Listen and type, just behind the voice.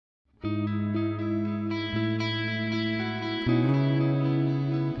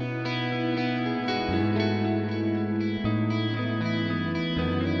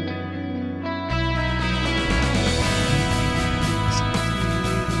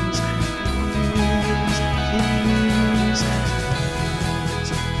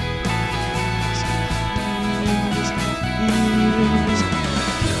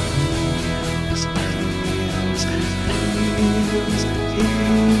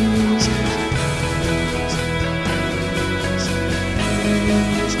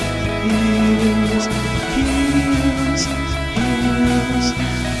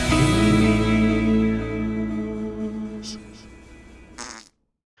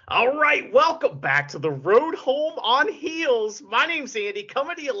All right, welcome back to the Road Home on Heels. My name's Andy,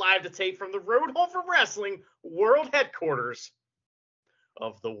 coming to you live to tape from the Road Home from Wrestling World Headquarters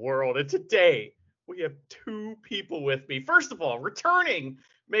of the world. And today, we have two people with me. First of all, returning,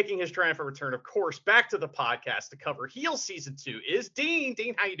 making his triumphant return, of course, back to the podcast to cover Heel Season 2 is Dean.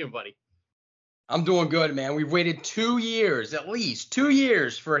 Dean, how you doing, buddy? I'm doing good, man. We've waited 2 years, at least 2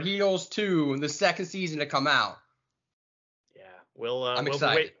 years, for Heels 2, the second season, to come out. Yeah, we'll I'm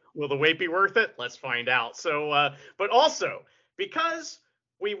excited. Will the wait be worth it? Let's find out. So, but also, because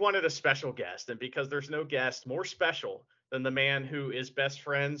we wanted a special guest, and because there's no guest more special than the man who is best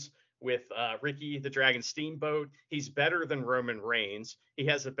friends with Ricky the Dragon Steamboat. He's better than Roman Reigns. He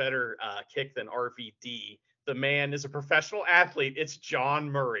has a better kick than RVD. The man is a professional athlete. It's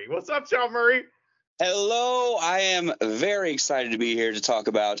Jon Murray. What's up, Jon Murray? Hello, I am very excited to be here to talk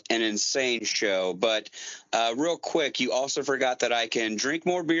about an insane show. But real quick, you also forgot that I can drink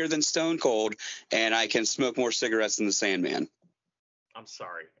more beer than Stone Cold, and I can smoke more cigarettes than the Sandman. I'm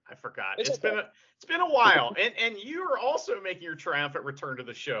sorry, I forgot. It's been a while, and you are also making your triumphant return to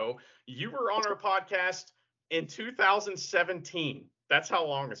the show. You were on our podcast in 2017. That's how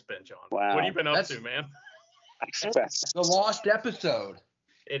long it's been, Jon. Wow. What have you been up to, man? The lost episode.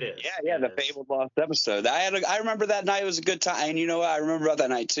 It is. Yeah, the fabled lost episode. I remember that night. It was a good time. And you know what? I remember about that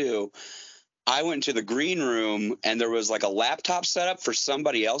night, too. I went to the green room, and there was like a laptop set up for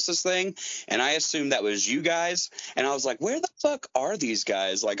somebody else's thing, and I assumed that was you guys. And I was like, where the fuck are these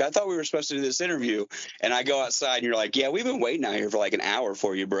guys? Like, I thought we were supposed to do this interview. And I go outside, and you're like, yeah, we've been waiting out here for like an hour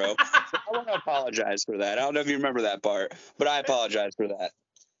for you, bro. So I want to apologize for that. I don't know if you remember that part, but I apologize for that.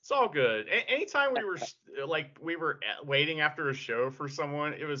 It's all good. Anytime we were waiting after a show for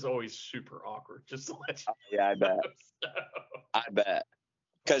someone, it was always super awkward. Just to let you Yeah, I bet. know. I bet.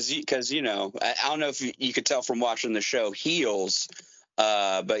 Because you know, I don't know if you could tell from watching the show Heels,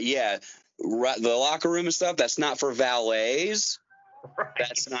 but yeah, the locker room and stuff, that's not for valets. Right.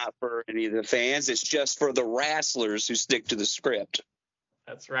 That's not for any of the fans. It's just for the wrestlers who stick to the script.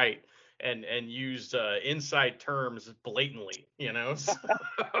 That's right. And used inside terms blatantly, you know. So,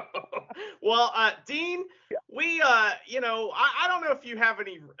 well, Dean, we, I don't know if you have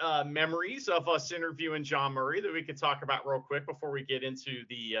any memories of us interviewing Jon Murray that we could talk about real quick before we get into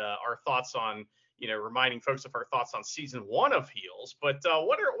the our thoughts on, reminding folks of our thoughts on season 1 of Heels. But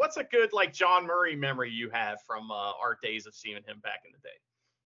what's a good like Jon Murray memory you have from our days of seeing him back in the day?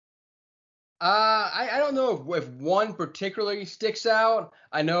 I don't know if one particularly sticks out.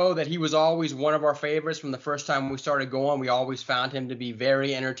 I know that he was always one of our favorites from the first time we started going. We always found him to be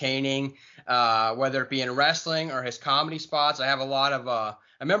very entertaining, whether it be in wrestling or his comedy spots. I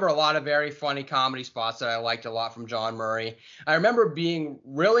remember a lot of very funny comedy spots that I liked a lot from Jon Murray. I remember being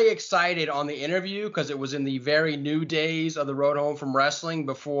really excited on the interview because it was in the very new days of the Road Home from Wrestling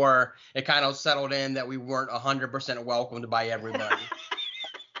before it kind of settled in that we weren't 100% welcomed by everybody.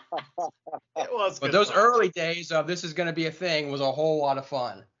 It was, but those early days of this is going to be a thing was a whole lot of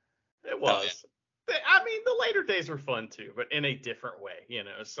fun. It was. I mean, the later days were fun too, but in a different way,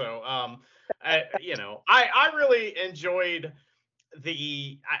 So, I really enjoyed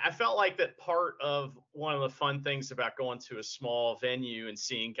I felt like that part of one of the fun things about going to a small venue and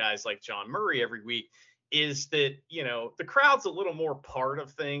seeing guys like Jon Murray every week is that, the crowd's a little more part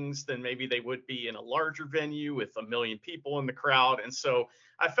of things than maybe they would be in a larger venue with 1 million people in the crowd. And so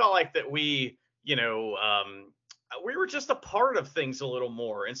I felt like that we were just a part of things a little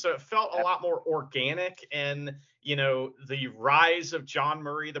more. And so it felt a lot more organic. And, the rise of Jon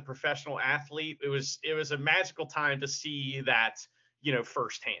Murray, the professional athlete, it was a magical time to see that,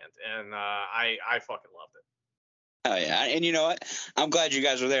 firsthand. And I fucking loved it. Oh, yeah. And you know what? I'm glad you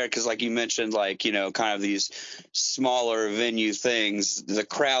guys were there because, like you mentioned, kind of these smaller venue things, the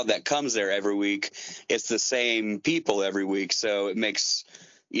crowd that comes there every week, it's the same people every week. So it makes,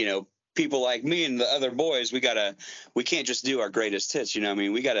 people like me and the other boys, we can't just do our greatest hits. I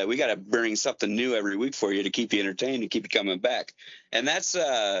mean, we gotta bring something new every week for you to keep you entertained and keep you coming back. And that's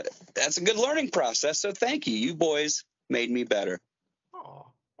a good learning process. So thank you. You boys made me better. Oh,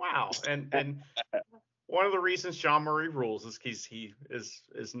 wow. And one of the reasons Jon Murray rules is because he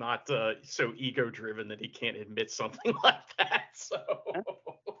is not so ego driven that he can't admit something like that. So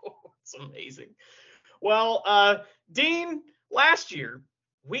it's amazing. Well, Dean, last year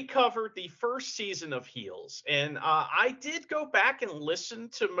we covered the first season of Heels, and I did go back and listen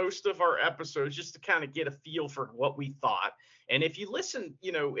to most of our episodes just to kind of get a feel for what we thought. And if you listen,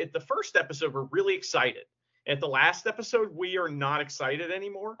 at the first episode, we're really excited. At the last episode, we are not excited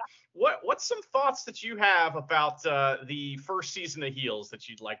anymore. What's some thoughts that you have about the first season of Heels that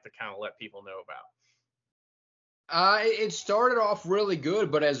you'd like to kind of let people know about? It started off really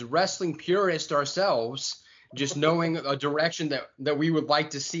good, but as wrestling purists ourselves, just knowing a direction that we would like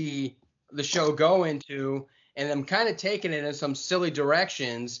to see the show go into, and them kind of taking it in some silly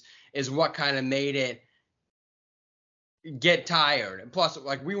directions is what kind of made it get tired. And plus,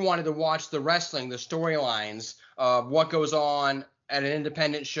 like, we wanted to watch the wrestling, the storylines of what goes on at an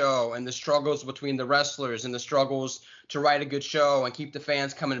independent show and the struggles between the wrestlers and the struggles to write a good show and keep the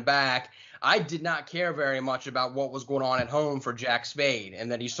fans coming back. I did not care very much about what was going on at home for Jack Spade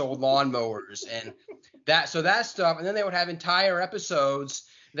and that he sold lawnmowers and that stuff. And then they would have entire episodes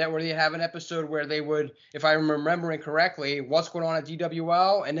they'd have an episode where they would, if I'm remembering correctly, what's going on at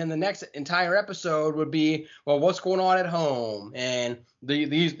DWL, and then the next entire episode would be, well, what's going on at home, and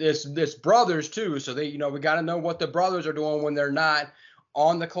this brothers too. So we got to know what the brothers are doing when they're not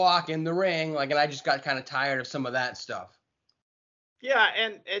on the clock in the ring. Like, and I just got kind of tired of some of that stuff. Yeah,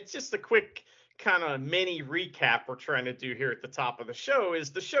 and it's just a quick kind of mini recap we're trying to do here at the top of the show.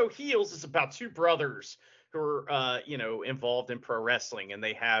 Is the show Heels is about two brothers who are involved in pro wrestling, and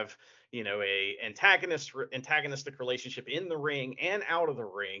they have a antagonistic relationship in the ring and out of the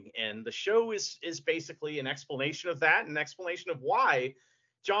ring, and the show is basically an explanation of that, an explanation of why.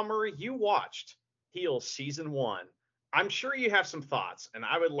 Jon Murray, you watched Heels season 1. I'm sure you have some thoughts, and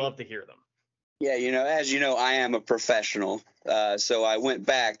I would love to hear them. Yeah, as you know, I am a professional, so I went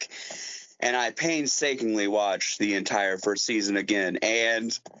back and I painstakingly watched the entire first season again,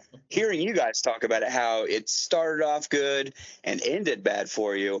 and hearing you guys talk about it, how it started off good and ended bad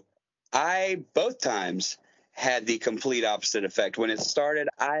for you, I both times had the complete opposite effect. When it started,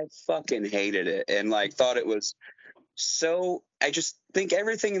 I fucking hated it and thought it was so. I just think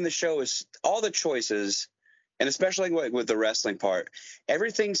everything in the show is all the choices, and especially with the wrestling part,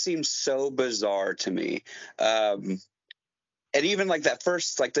 everything seems so bizarre to me. And even that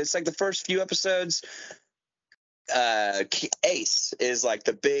first, it's the first few episodes. Ace is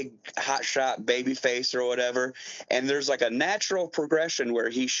the big hotshot baby face or whatever, and there's a natural progression where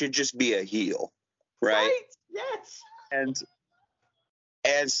he should just be a heel, right? Yes.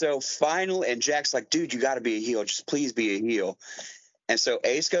 And so finally, and Jack's like, dude, you got to be a heel, just please be a heel. And so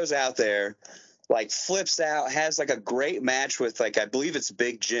Ace goes out there, flips out, has a great match with I believe it's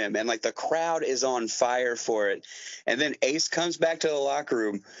Big Jim, and the crowd is on fire for it. And then Ace comes back to the locker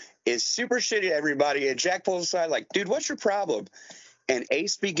room, is super shitty to everybody, and Jack pulls aside dude, what's your problem? And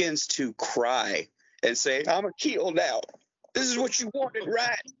Ace begins to cry and say, I'm a heel now. This is what you wanted,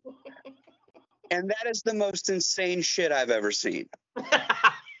 right? And that is the most insane shit I've ever seen.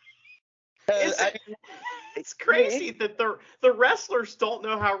 It's crazy that the wrestlers don't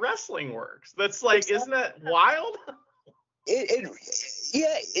know how wrestling works. That's isn't that wild?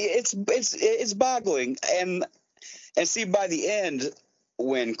 It's boggling. And see, by the end,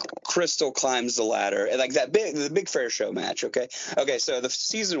 when Crystal climbs the ladder, and the big fair show match, okay, so the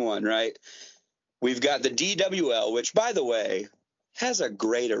season 1, right? We've got the DWL, which, by the way, has a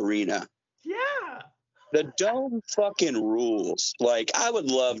great arena. Yeah. The dome fucking rules. I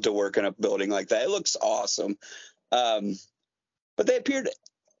would love to work in a building like that. It looks awesome. But they appear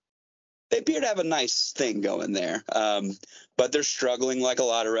to have a nice thing going there. But they're struggling like a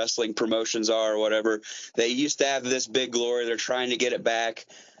lot of wrestling promotions are or whatever. They used to have this big glory. They're trying to get it back.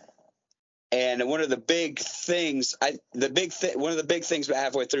 And one of the big things, one of the big things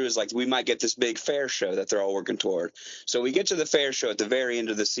halfway through is we might get this big fair show that they're all working toward. So we get to the fair show at the very end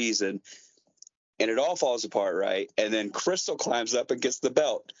of the season, and it all falls apart, right? And then Crystal climbs up and gets the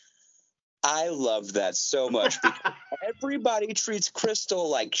belt. I love that so much because everybody treats Crystal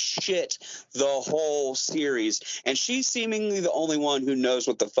like shit the whole series, and she's seemingly the only one who knows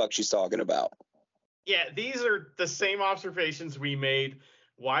what the fuck she's talking about. Yeah, these are the same observations we made.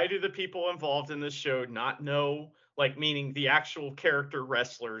 Why do the people involved in this show not know, meaning the actual character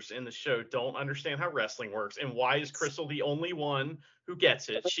wrestlers in the show don't understand how wrestling works? And why is Crystal the only one who gets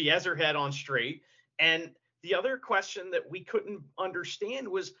it? She has her head on straight. And the other question that we couldn't understand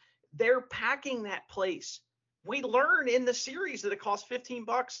was they're packing that place. We learn in the series that it costs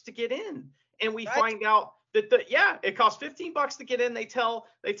 $15 to get in. And we find out that it costs $15 to get in. They tell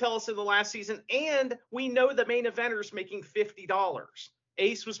us in the last season, and we know the main eventer's making $50.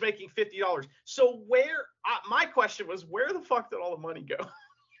 Ace was making $50. So my question was, where the fuck did all the money go?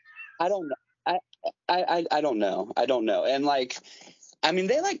 I don't know. I don't know. I don't know. And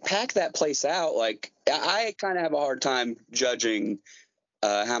they pack that place out. I kind of have a hard time judging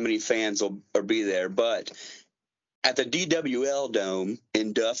how many fans will be there, but at the DWL Dome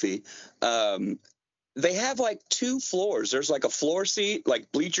in Duffy, they have 2 floors. There's a floor seat,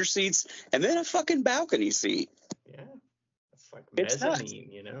 bleacher seats, and then a fucking balcony seat. Yeah. It's like It's nuts.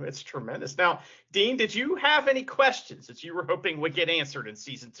 mezzanine, it's tremendous. Now, Dean, did you have any questions that you were hoping would get answered in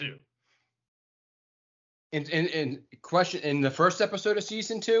season 2? In the first episode of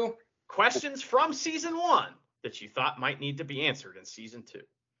season 2? Questions from season 1 that you thought might need to be answered in season 2.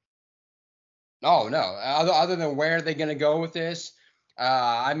 Oh, no. Other than where are they going to go with this?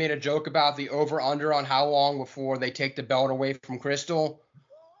 I made a joke about the over-under on how long before they take the belt away from Crystal.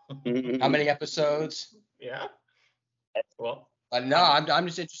 How many episodes? Yeah. Well, No, I'm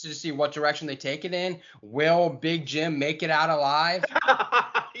just interested to see what direction they take it in. Will Big Jim make it out alive?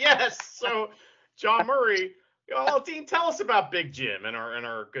 Yes. So, Jon Murray. Well, Dean, tell us about Big Jim and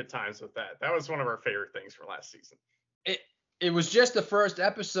our good times with that. That was one of our favorite things from last season. It was just the first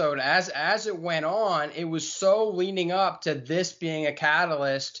episode. As it went on, it was so leaning up to this being a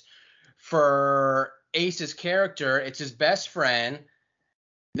catalyst for Ace's character. It's his best friend.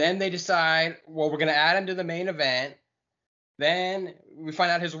 Then they decide, well, we're going to add him to the main event. Then we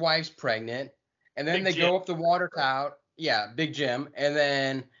find out his wife's pregnant. And then they go up the water tower. Yeah, Big Jim. And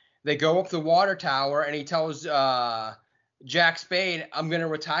then they go up the water tower, and he tells Jack Spade, I'm going to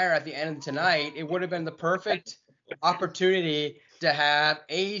retire at the end of tonight. It would have been the perfect opportunity to have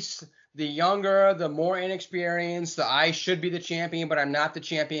Ace, the younger, the more inexperienced, the I should be the champion, but I'm not the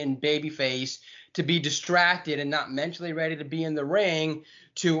champion babyface, to be distracted and not mentally ready to be in the ring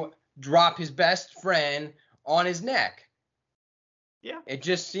to drop his best friend on his neck. Yeah. It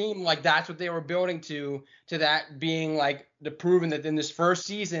just seemed like that's what they were building to that being like the proven that in this first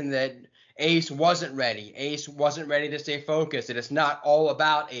season that Ace wasn't ready. Ace wasn't ready to stay focused. That it's not all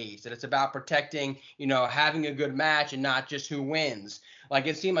about Ace. That it's about protecting, having a good match and not just who wins. Like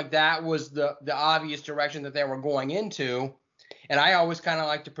it seemed like that was the obvious direction that they were going into. And I always kind of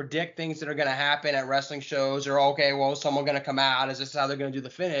like to predict things that are going to happen at wrestling shows or, okay, well, is someone going to come out? Is this how they're going to do the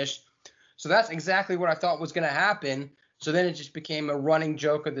finish? So that's exactly what I thought was going to happen. So then it just became a running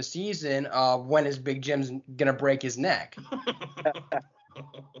joke of the season of when is Big Jim's going to break his neck.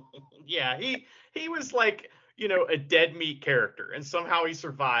 Yeah, he was like, a dead meat character, and somehow he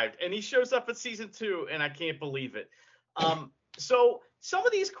survived. And he shows up in season 2, and I can't believe it. So some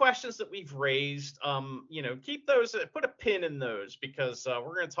of these questions that we've raised, keep those, put a pin in those, because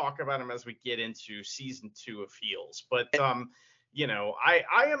we're going to talk about them as we get into season 2 of Heels. But, I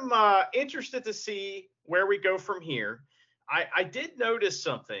am interested to see where we go from here. I did notice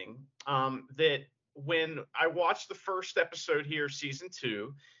something that when I watched the first episode here, season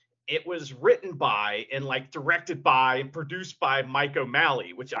 2, it was written by and directed by and produced by Mike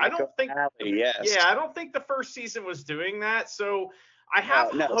O'Malley, which I don't think. Yes. Yeah, I don't think the first season was doing that. So I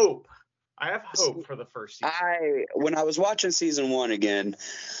have hope. I have hope for the first season. When I was watching season 1 again,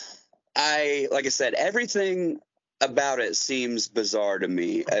 like I said, everything about it seems bizarre to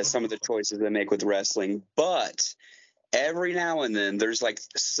me as some of the choices they make with wrestling, but every now and then there's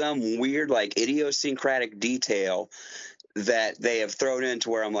some weird idiosyncratic detail that they have thrown into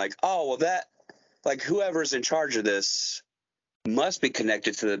where I'm like, oh, well, that whoever's in charge of this must be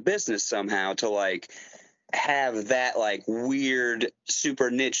connected to the business somehow to have that weird super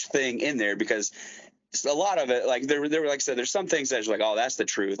niche thing in there, because a lot of it, there were, like I said, there's some things that's oh, that's the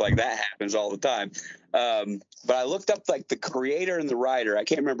truth. That happens all the time. But I looked up the creator and the writer. I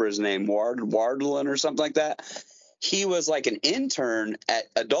can't remember his name, Wardlin or something like that. He was an intern at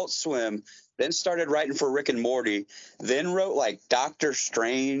Adult Swim, then started writing for Rick and Morty, then wrote Doctor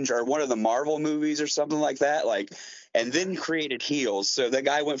Strange or one of the Marvel movies or something like that, and then created Heels. So the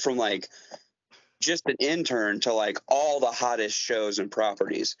guy went from just an intern to all the hottest shows and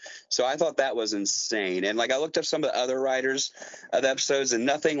properties. So I thought that was insane. And I looked up some of the other writers of the episodes, and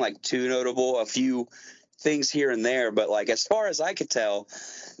nothing too notable, a few things here and there, but as far as I could tell,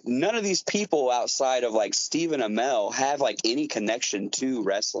 none of these people outside of Stephen Amell have any connection to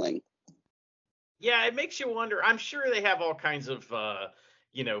wrestling. Yeah, it makes you wonder. I'm sure they have all kinds of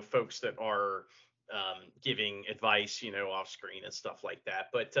folks that are giving advice off screen and stuff like that.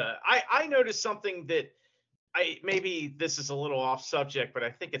 But I noticed something that maybe this is a little off subject, but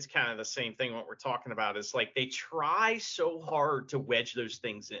I think it's kind of the same thing. What we're talking about is they try so hard to wedge those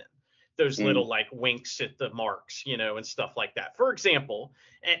things in. Those little winks at the marks, and stuff like that. For example,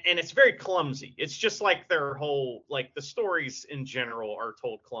 and it's very clumsy. It's just their whole, the stories in general are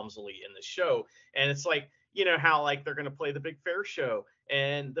told clumsily in the show. And it's how they're going to play the big fair show,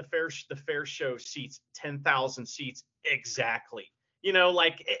 and the fair show seats 10,000 seats exactly.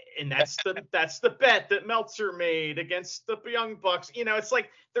 And that's the bet that Meltzer made against the Young Bucks. It's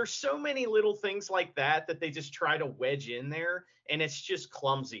there's so many little things like that they just try to wedge in there, and it's just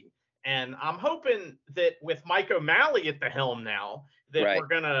clumsy. And I'm hoping that with Mike O'Malley at the helm now, that Right.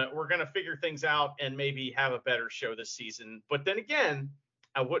 we're gonna figure things out and maybe have a better show this season. But then again,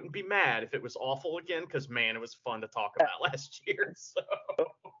 I wouldn't be mad if it was awful again, because man, it was fun to talk about last year. So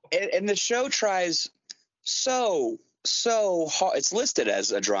And the show tries so hard. It's listed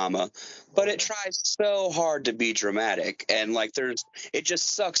as a drama, but it tries so hard to be dramatic, and like it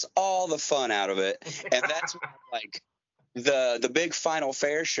just sucks all the fun out of it. And that's like the big final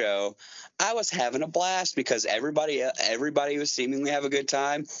fair show. I was having a blast because everybody was seemingly have a good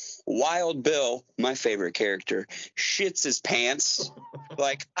time. Wild Bill, my favorite character, shits his pants.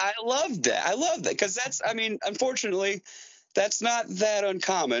 Like, I love that because unfortunately, that's not that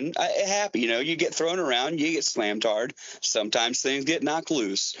uncommon. You get thrown around, you get slammed hard. Sometimes things get knocked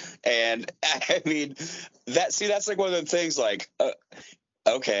loose. And I mean, that's like one of the things like,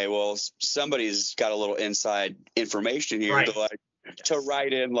 okay, well, somebody's got a little inside information here right. to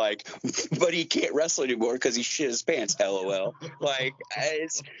write in like, but he can't wrestle anymore because he shit his pants. LOL. Like,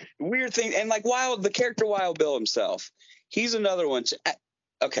 it's a weird thing. And like the character Wild Bill himself, he's another one.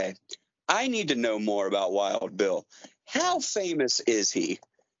 Okay, I need to know more about Wild Bill. How famous is he?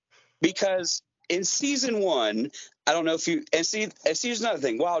 Because in season 1, I don't know if you and see. Here's another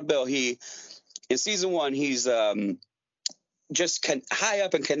thing. Wild Bill, in season 1, he's just high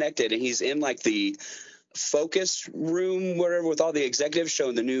up and connected, and he's in like the focus room, whatever, with all the executives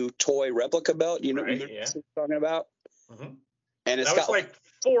showing the new toy replica belt. You know what I'm talking about? Mm-hmm. And it's that was got like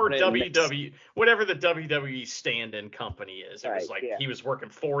for WWE, whatever the WWE stand-in company is. It was like he was working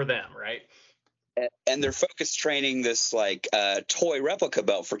for them, right? And they're focus training this like toy replica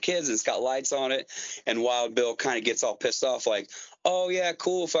belt for kids. And it's got lights on it. And Wild Bill kind of gets all pissed off, like, oh yeah,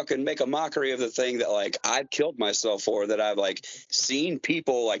 cool, fucking make a mockery of the thing that like I've killed myself for, that I've like seen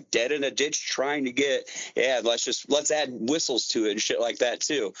people like dead in a ditch trying to get. Yeah, let's add whistles to it and shit like that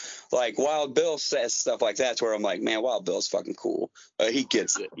too. Like Wild Bill says stuff like that to where I'm like, man, Wild Bill's fucking cool. He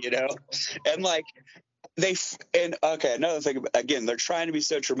gets it, you know. And like another thing, again, they're trying to be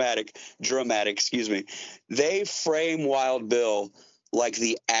so dramatic, excuse me. They frame Wild Bill like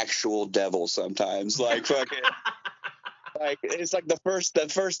the actual devil sometimes. Like fucking like it's like the first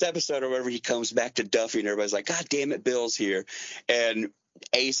episode or whatever, he comes back to Duffy and everybody's like, God damn it, Bill's here. And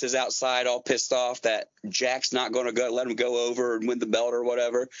Ace is outside all pissed off that Jack's not going to let him go over and win the belt or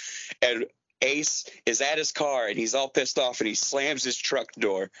whatever. And Ace is at his car and he's all pissed off and he slams his truck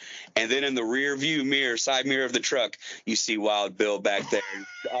door. And then in the rear view mirror, side mirror of the truck, you see Wild Bill back there,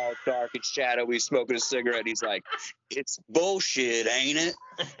 all dark and shadowy, smoking a cigarette. He's like, it's bullshit, ain't it?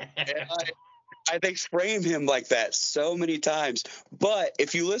 And they frame him like that so many times. But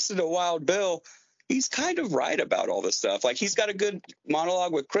if you listen to Wild Bill, he's kind of right about all this stuff. Like, he's got a good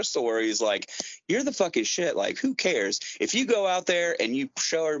monologue with Crystal where he's like, you're the fucking shit. Like, who cares? If you go out there and you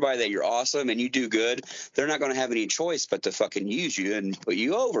show everybody that you're awesome and you do good, they're not going to have any choice but to fucking use you and put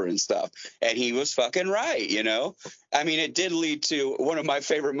you over and stuff. And he was fucking right, you know? I mean, it did lead to one of my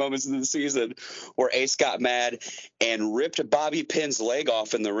favorite moments in the season where Ace got mad and ripped Bobby Pinn's leg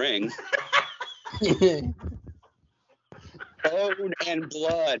off in the ring. Bone and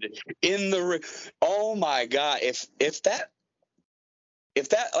blood in the oh my god, if that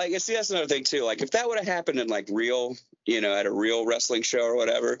like, see, that's another thing too, like if that would have happened in like real, you know, at a real wrestling show or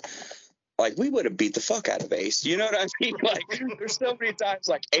whatever, like we would have beat the fuck out of Ace, you know what I mean? Like, there's so many times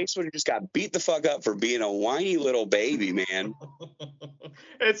like Ace would have just got beat the fuck up for being a whiny little baby, man.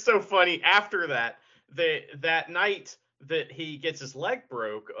 It's so funny. After that night that he gets his leg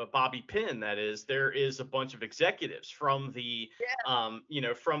broke, Bobby Pinn, that is, there is a bunch of executives from the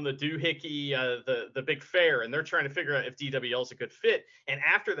from the doohickey, the big fair, and they're trying to figure out if DWL is a good fit. And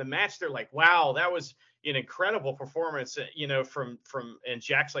after the match, they're like, wow, that was an incredible performance, from and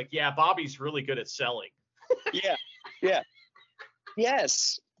Jack's like, yeah, Bobby's really good at selling. yeah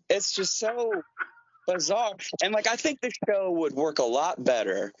yes, it's just so bizarre. And like, I think the show would work a lot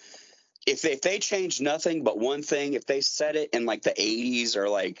better if they changed nothing but one thing, if they set it in like the 80s or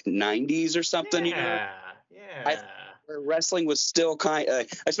like 90s or something, you know? Yeah. Where wrestling was still kind of,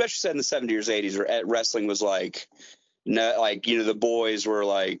 especially set in the 70s or 80s, where wrestling was like, the boys were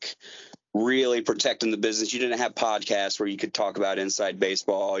like really protecting the business. You didn't have podcasts where you could talk about inside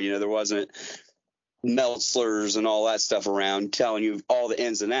baseball. You know, there wasn't Meltzlers and all that stuff around telling you all the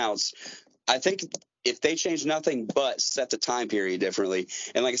ins and outs. I think if they changed nothing but set the time period differently,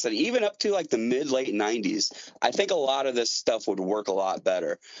 and like I said, even up to like the late 90s, I think a lot of this stuff would work a lot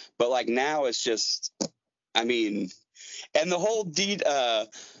better. But like now it's just, I mean, and the whole DWL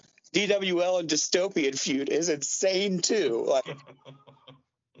and dystopian feud is insane too. Like,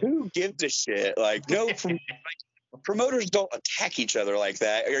 who gives a shit? Like, no, promoters don't attack each other like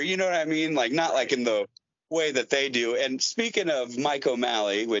that, or you know what I mean? Like not like in the way that they do. And speaking of Mike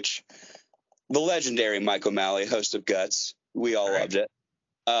O'Malley, which the legendary Mike O'Malley, host of Guts, we all loved it.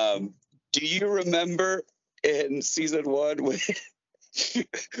 Do you remember in season 1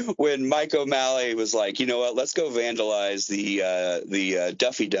 when Mike O'Malley was like, you know what, let's go vandalize the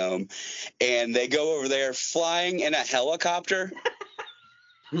Duffy Dome, and they go over there flying in a helicopter?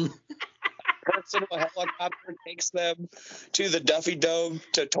 Personal helicopter takes them to the Duffy Dome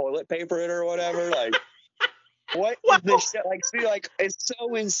to toilet paper it or whatever. Like, what is this shit? Like, see, like, it's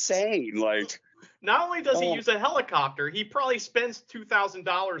so insane. Like, not only does he use a helicopter, he probably spends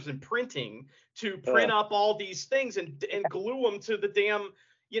 $2,000 in printing to print up all these things and glue them to the damn,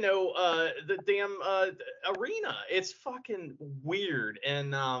 arena. It's fucking weird.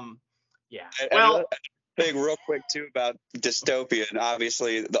 And yeah. Well, thing real quick too about Dystopia, and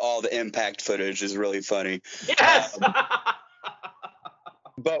obviously all the impact footage is really funny. Yes.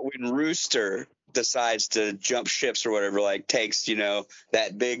 But when Rooster decides to jump ships or whatever, like takes,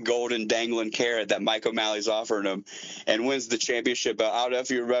 that big golden dangling carrot that Mike O'Malley's offering him and wins the championship. I don't know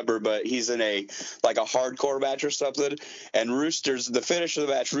if you remember, but he's in a hardcore match or something. And the finish of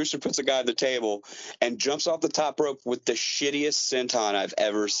the match, Rooster puts a guy on the table and jumps off the top rope with the shittiest senton I've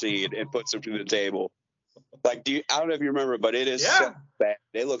ever seen and puts him to the table. Like, I don't know if you remember, but it is so bad.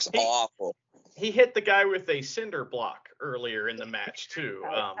 It looks awful. He hit the guy with a cinder block earlier in the match too,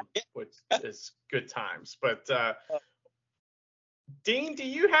 which is good times. But Dean, do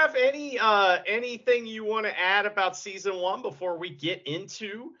you have anything you want to add about season 1 before we get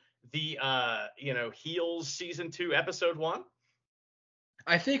into the Heels season 2 episode 1?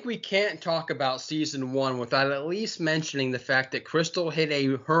 I think we can't talk about season 1 without at least mentioning the fact that Crystal hit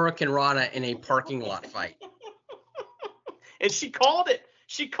a Hurricane Rana in a parking lot fight. And she called it.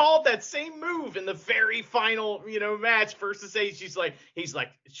 She called that same move in the very final, match versus Ace. He's like, it's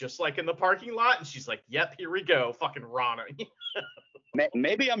just like in the parking lot. And she's like, yep, here we go. Fucking Rana.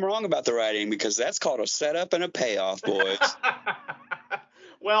 Maybe I'm wrong about the writing, because that's called a setup and a payoff, boys.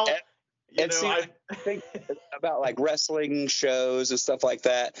 Well, I think about like wrestling shows and stuff like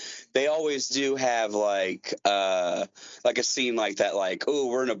that. They always do have like a scene like that, like, oh,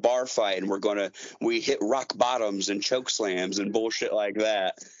 we're in a bar fight and we hit rock bottoms and choke slams and bullshit like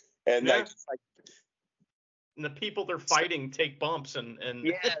that. And and the people they're fighting take bumps and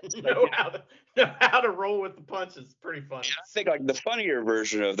know how to roll with the punches. Pretty funny. I think like the funnier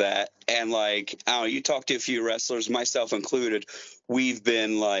version of that, and like, I don't know, you talk to a few wrestlers, myself included, we've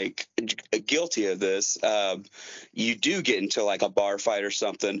been like guilty of this. You do get into like a bar fight or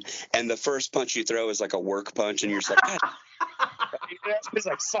something, and the first punch you throw is like a work punch, and you're just like, it's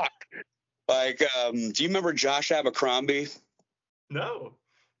like, fuck. Like, do you remember Josh Abercrombie? No.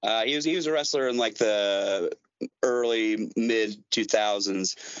 He was a wrestler in like the early mid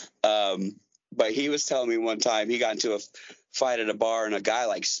 2000s. But he was telling me one time he got into a fight at a bar and a guy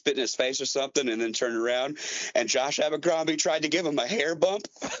like spit in his face or something and then turned around and Josh Abercrombie tried to give him a hair bump.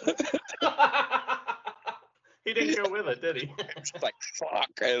 He didn't go with it, did he? It's like, fuck.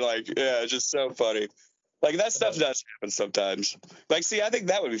 And like, yeah, it's just so funny. Like, that stuff does happen sometimes. Like, see, I think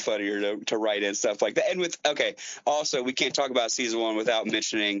that would be funnier to write in stuff like that. And also, we can't talk about season 1 without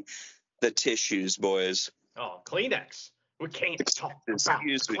mentioning the tissues, boys. Oh, Kleenex. We can't talk about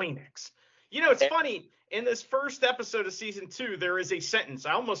Kleenex. It's funny. In this first episode of season 2, there is a sentence.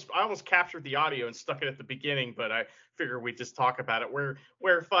 I almost captured the audio and stuck it at the beginning, but I figured we'd just talk about it.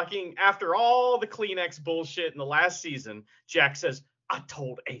 Where fucking, after all the Kleenex bullshit in the last season, Jack says, I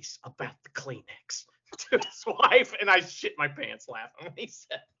told Ace about the Kleenex to his wife, and I shit my pants laughing when he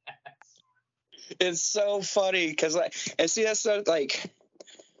said that. It's so funny because, that's so, like,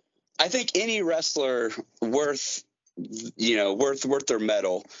 I think any wrestler worth their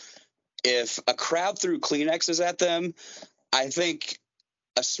medal, if a crowd threw Kleenexes at them, I think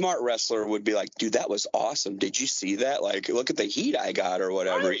a smart wrestler would be like, dude, that was awesome. Did you see that? Like, look at the heat I got or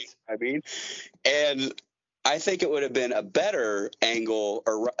whatever. Right. I mean, and I think it would have been a better angle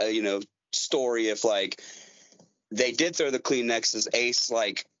or, story if like they did throw the Kleenexes. Ace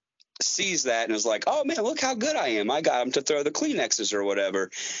like sees that and is like, oh man, look how good I am. I got him to throw the Kleenexes or whatever.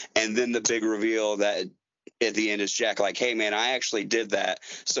 And then the big reveal that at the end is Jack like, hey man, I actually did that.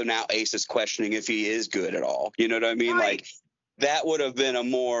 So now Ace is questioning if he is good at all. You know what I mean? Right. Like, that would have been a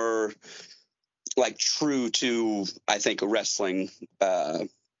more like true to, I think, wrestling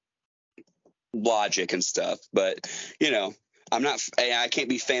logic and stuff. But I can't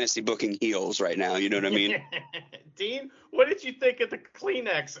be fantasy booking heels right now. You know what I mean? Dean, what did you think of the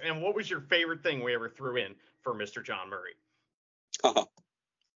Kleenex, and what was your favorite thing we ever threw in for Mr. Jon Murray?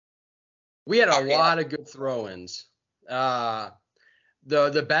 We had a lot of good throw-ins.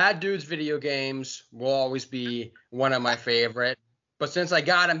 The Bad Dudes video games will always be one of my favorite. But since I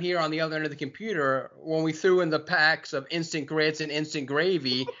got him here on the other end of the computer, when we threw in the packs of Instant Grits and Instant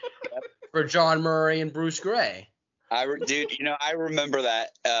Gravy for Jon Murray and Bruce Gray. Dude, I remember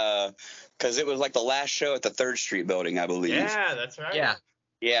that because it was like the last show at the 3rd Street building, I believe. Yeah, that's right. Yeah.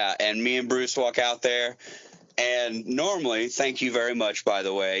 Yeah, and me and Bruce walk out there. And normally, thank you very much, by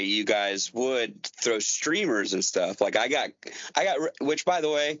the way, you guys would throw streamers and stuff. Like I got, which by the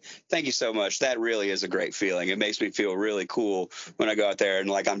way, thank you so much. That really is a great feeling. It makes me feel really cool when I go out there and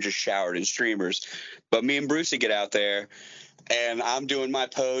like I'm just showered in streamers. But me and Brucey get out there and I'm doing my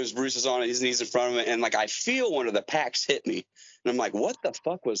pose. Bruce is on his knees in front of me. And like, I feel one of the packs hit me. And I'm like, what the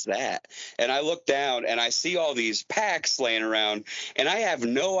fuck was that? And I look down and I see all these packs laying around and I have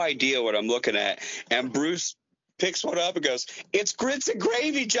no idea what I'm looking at. And Bruce picks one up and goes, "It's grits and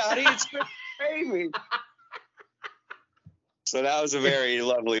gravy, Johnny. It's grits and gravy." So that was a very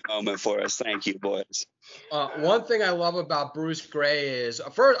lovely moment for us. Thank you, boys. One thing I love about Bruce Gray is,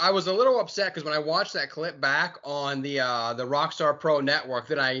 first, I was a little upset because when I watched that clip back on the Rockstar Pro Network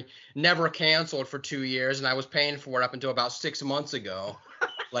that I never canceled for 2 years, and I was paying for it up until about 6 months ago,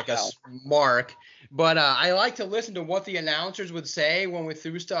 like a mark. But I like to listen to what the announcers would say when we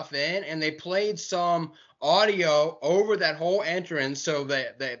threw stuff in, and they played some audio over that whole entrance, so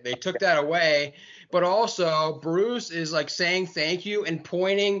they took that away. But also, Bruce is like saying thank you and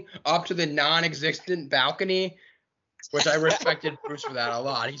pointing up to the non-existent balcony, which I respected Bruce for that a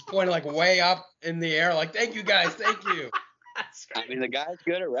lot. He's pointing like way up in the air, like, "Thank you guys, thank you." I mean, the guy's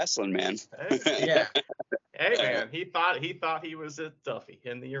good at wrestling, man. Yeah. Hey man, he thought he was at Duffy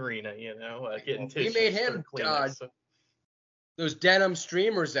in the arena, getting tissues. He made him those denim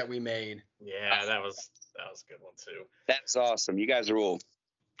streamers that we made. Yeah, that was a good one too. That's awesome. You guys rule.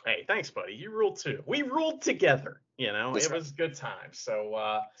 Hey, thanks, buddy. You ruled too. We ruled together. It was a good time.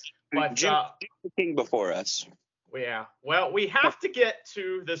 So, but Jim the King before us. Yeah. Well, we have to get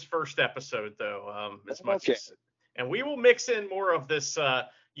to this first episode though. As much as, and we will mix in more of this, kind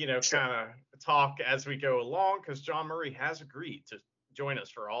of talk as we go along, because Jon Murray has agreed to join us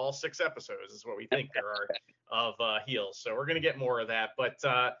for all 6 episodes. Is what we think there are of heels. So we're gonna get more of that. But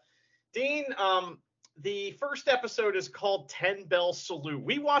Dean, the first episode is called 10 Bell Salute.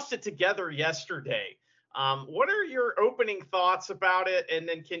 We watched it together yesterday. What are your opening thoughts about it? And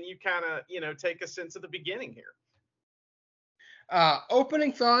then can you kind of, take us into the beginning here?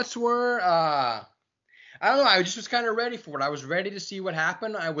 Opening thoughts were, I don't know. I just was kind of ready for it. I was ready to see what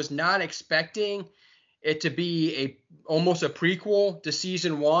happened. I was not expecting it to be almost a prequel to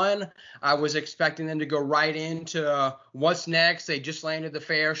season 1. I was expecting them to go right into what's next. They just landed the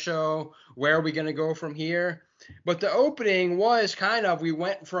fair show. Where are we going to go from here? But the opening was kind of, we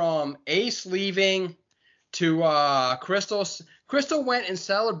went from Ace leaving to Crystal. Crystal went and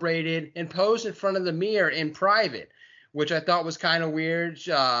celebrated and posed in front of the mirror in private, which I thought was kind of weird.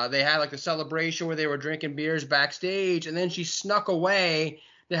 They had like a celebration where they were drinking beers backstage, and then she snuck away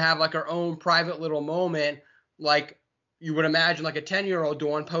to have like her own private little moment, like you would imagine like a 10-year-old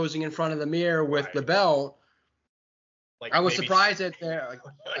doing, posing in front of the mirror with the belt. Like I was surprised that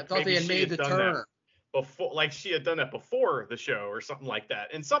I thought they had made the turn before, like she had done it before the show or something like that.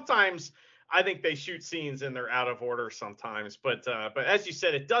 And sometimes I think they shoot scenes and they're out of order sometimes. But as you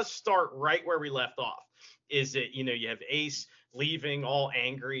said, it does start right where we left off. Is it, you have Ace leaving all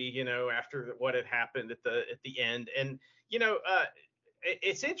angry, after what had happened at the end. And,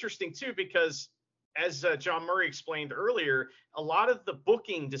 it's interesting too, because as Jon Murray explained earlier, a lot of the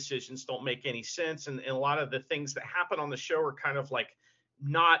booking decisions don't make any sense. And a lot of the things that happen on the show are kind of like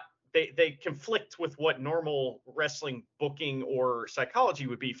they conflict with what normal wrestling booking or psychology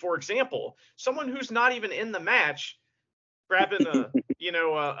would be. For example, someone who's not even in the match grabbing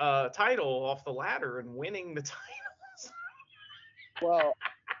a title off the ladder and winning the titles. Well,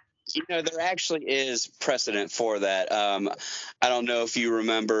 there actually is precedent for that. I don't know if you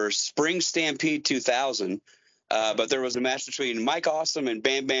remember Spring Stampede 2000, but there was a match between Mike Awesome and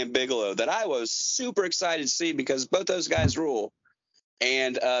Bam Bam Bigelow that I was super excited to see because both those guys rule.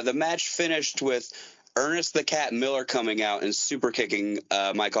 And the match finished with Ernest the Cat Miller coming out and super kicking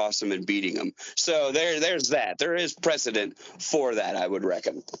Mike Awesome and beating him. So there's that. There is precedent for that, I would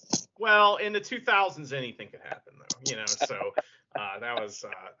reckon. Well, in the 2000s, anything could happen, though. So that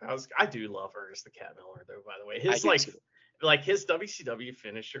was I do love Ernest the Cat Miller, though. By the way, his like his WCW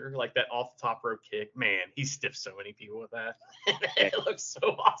finisher, like that off the top rope kick, man, he stiffed so many people with that. It looks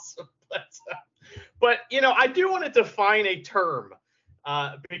so awesome. But I do want to define a term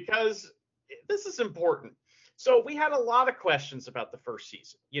because this is important. So we had a lot of questions about the first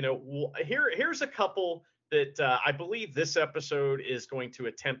season. Here's a couple that I believe this episode is going to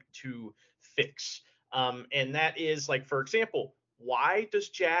attempt to fix. And that is, like, for example, why is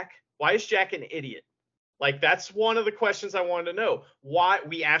Jack an idiot? Like, that's one of the questions I wanted to know. Why,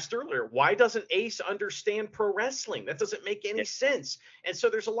 we asked earlier, why doesn't Ace understand pro wrestling? That doesn't make any sense. And so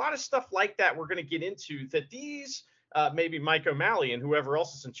there's a lot of stuff like that we're going to get into that these, maybe Mike O'Malley and whoever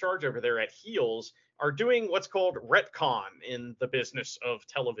else is in charge over there at Heels, are doing what's called retcon in the business of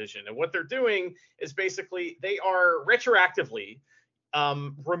television. And what they're doing is basically they are retroactively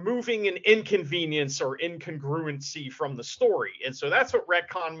removing an inconvenience or incongruency from the story. And so that's what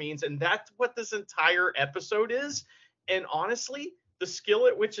retcon means. And that's what this entire episode is. And honestly, the skill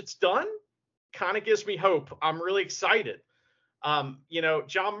at which it's done kind of gives me hope. I'm really excited. Jon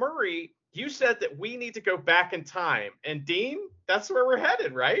Murray, you said that we need to go back in time. And Dean, that's where we're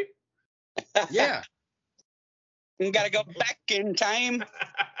headed, right? Yeah. We got to go back in time.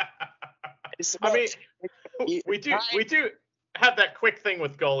 I mean, we do have that quick thing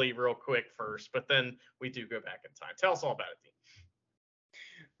with Gully real quick first, but then we do go back in time. Tell us all about it, Dean.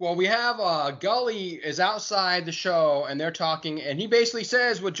 Well, we have Gully is outside the show, and they're talking, and he basically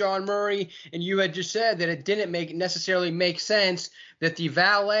says with Jon Murray, and you had just said that it didn't necessarily make sense that the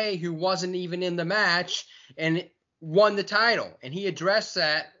valet who wasn't even in the match and won the title. And he addressed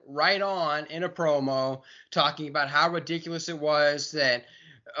that right on in a promo, talking about how ridiculous it was that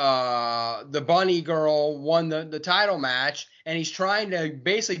the bunny girl won the title match, and he's trying to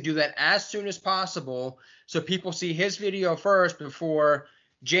basically do that as soon as possible so people see his video first before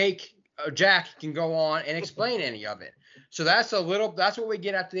Jack can go on and explain any of it. So that's what we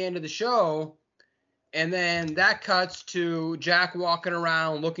get at the end of the show. And then that cuts to Jack walking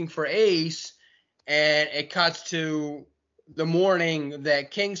around looking for Ace, and it cuts to the morning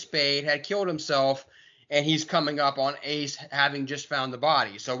that King Spade had killed himself, and he's coming up on Ace having just found the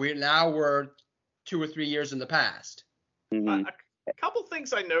body. So we're 2 or 3 years in the past. Mm-hmm. A couple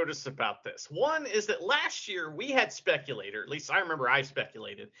things I noticed about this. One is that last year we had speculated, or at least I remember I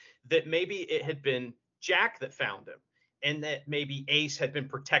speculated, that maybe it had been Jack that found him, and that maybe Ace had been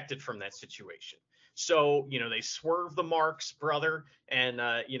protected from that situation. So, they swerve the Marks brother, and,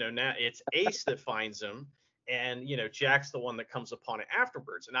 now it's Ace that finds him, and, Jack's the one that comes upon it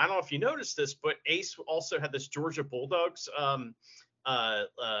afterwards. And I don't know if you noticed this, but Ace also had this Georgia Bulldogs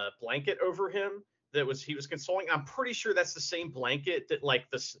blanket over him he was consoling. I'm pretty sure that's the same blanket that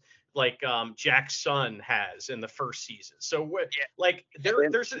Jack's son has in the first season. So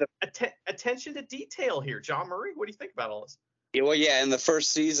there's attention to detail here. Jon Murray, what do you think about all this? Yeah, well, yeah, in the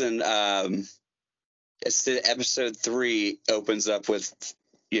first season, it's episode 3 opens up with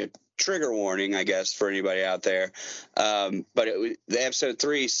trigger warning, I guess, for anybody out there. But the episode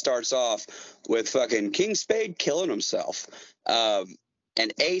 3 starts off with fucking King Spade killing himself.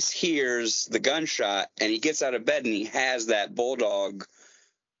 And Ace hears the gunshot, and he gets out of bed, and he has that bulldog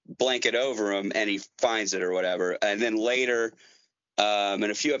blanket over him, and he finds it or whatever. And then later, and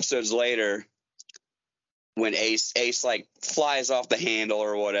a few episodes later, when Ace like flies off the handle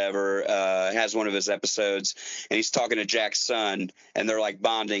or whatever, has one of his episodes, and he's talking to Jack's son, and they're like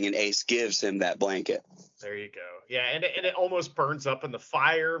bonding, and Ace gives him that blanket. There you go. Yeah, and it almost burns up in the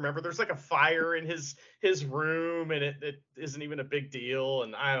fire. Remember, there's like a fire in his room, and it isn't even a big deal.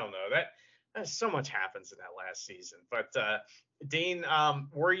 And I don't know, that so much happens in that last season. But Dean,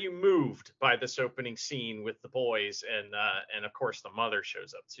 were you moved by this opening scene with the boys, and of course the mother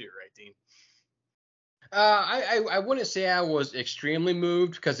shows up too, right, Dean? I wouldn't say I was extremely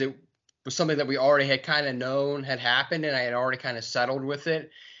moved, because it was something that we already had kind of known had happened, and I had already kind of settled with it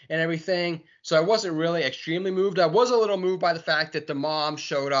and everything. So I wasn't really extremely moved. I was a little moved by the fact that the mom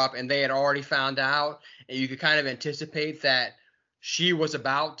showed up and they had already found out, and you could kind of anticipate that she was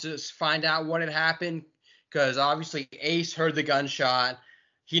about to find out what had happened, because obviously Ace heard the gunshot.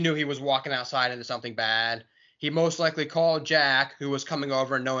 He knew he was walking outside into something bad. He most likely called Jack, who was coming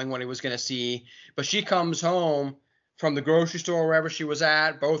over and knowing what he was going to see. But she comes home from the grocery store, wherever she was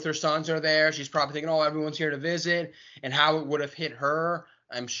at. Both her sons are there. She's probably thinking, oh, everyone's here to visit. And how it would have hit her,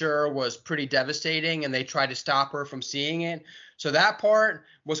 I'm sure, was pretty devastating. And they tried to stop her from seeing it. So that part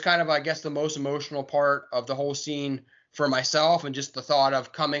was kind of, I guess, the most emotional part of the whole scene for myself. And just the thought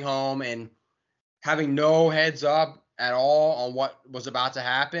of coming home and having no heads up at all on what was about to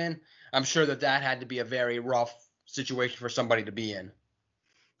happen. I'm sure that had to be a very rough situation for somebody to be in.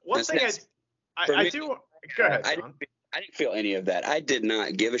 One thing I do. Go ahead, John. I didn't feel any of that. I did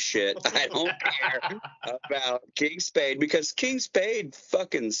not give a shit. I don't care about King Spade, because King Spade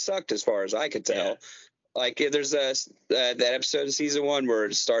fucking sucked as far as I could tell. Yeah. Like, there's that episode of season 1 where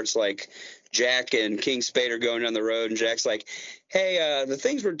it starts like Jack and King Spade are going down the road, and Jack's like, hey, the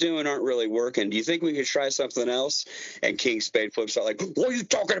things we're doing aren't really working. Do you think we could try something else? And King Spade flips out like, what are you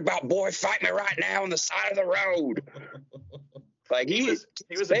talking about, boy? Fight me right now on the side of the road. Like he was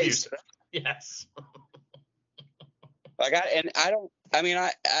abusive. Yes. Like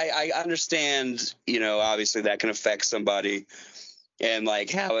I understand, obviously that can affect somebody, and like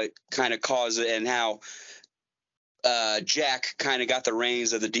how it kind of causes, and how Jack kind of got the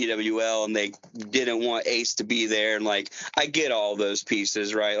reins of the DWL, and they didn't want Ace to be there, and like I get all those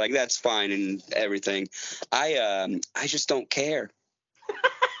pieces, right? Like that's fine and everything. I just don't care.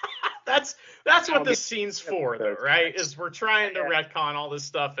 That's what this scene's for, though, right? Is we're trying to retcon all this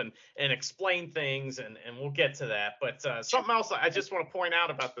stuff and explain things, and we'll get to that. But something else I just want to point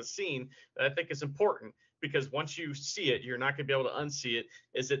out about the scene that I think is important, because once you see it, you're not going to be able to unsee it,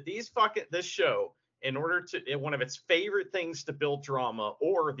 is that this show, in order to, one of its favorite things to build drama,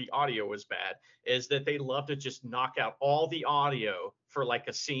 or the audio is bad, is that they love to just knock out all the audio for like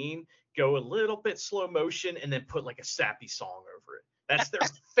a scene, go a little bit slow motion, and then put like a sappy song over it. That's their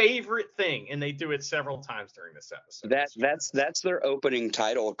favorite thing, and they do it several times during this episode. That's their opening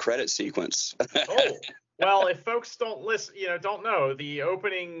title credit sequence. Oh, well, if folks don't listen, don't know, the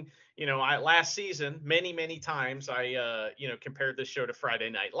opening, last season, many times I compared this show to Friday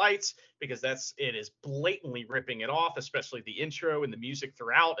Night Lights, because it is blatantly ripping it off, especially the intro and the music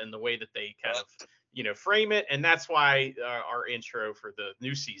throughout, and the way that they kind of frame it. And that's why our intro for the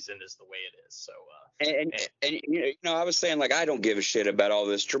new season is the way it is. So and I was saying, like, I don't give a shit about all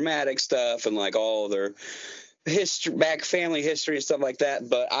this dramatic stuff and like all their family history and stuff like that.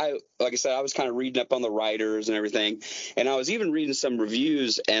 But like I said, I was kind of reading up on the writers and everything, and I was even reading some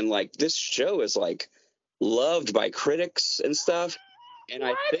reviews, and like this show is like loved by critics and stuff. And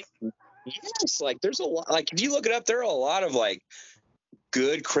what? I think, yes, like there's a lot, like if you look it up, there are a lot of like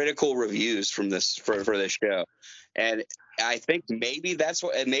good critical reviews from this for this show. And I think maybe that's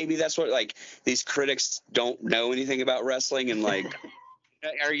what like these critics don't know anything about wrestling, and like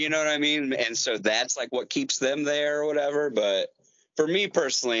or you know what I mean, and so that's like what keeps them there or whatever. But for me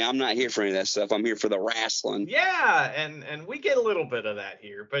personally, I'm not here for any of that stuff. I'm here for the wrestling. Yeah, and we get a little bit of that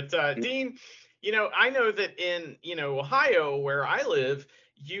here. But Dean, I know that in Ohio, where I live,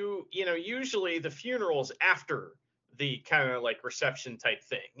 usually the funeral's after the kind of like reception type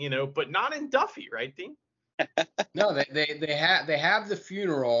thing, but not in Duffy, right, Dean? No, they have the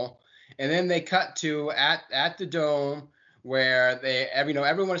funeral, and then they cut to at the Dome, where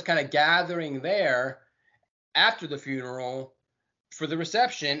everyone is kind of gathering there after the funeral for the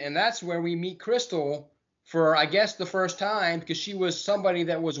reception, and that's where we meet Crystal for, I guess, the first time, because she was somebody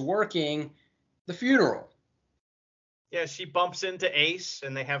that was working the funeral. Yeah, she bumps into Ace,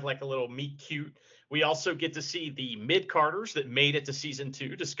 and they have like a little meet cute. We also get to see the mid-carders that made it to season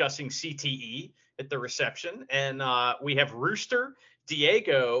 2 discussing CTE at the reception. And we have Rooster,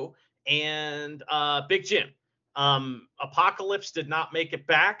 Diego, and Big Jim. Apocalypse did not make it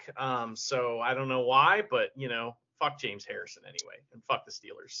back, so I don't know why, but, fuck James Harrison anyway, and fuck the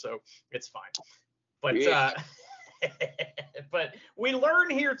Steelers, so it's fine. But yeah. But we learn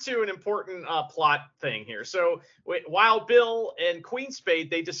here too an important plot thing here. So while Bill and Queen Spade,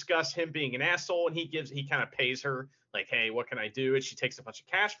 they discuss him being an asshole, and he kind of pays her like, hey, what can I do? And she takes a bunch of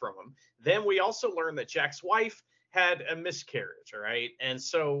cash from him. Then we also learn that Jack's wife had a miscarriage, all right? And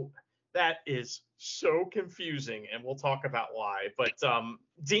so that is so confusing, and we'll talk about why. But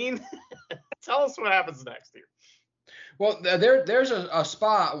Dean, tell us what happens next here. Well, there's a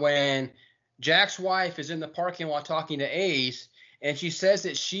spot when Jack's wife is in the parking lot talking to Ace, and she says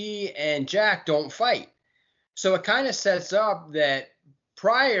that she and Jack don't fight. So it kind of sets up that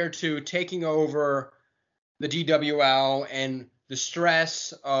prior to taking over the DWL and the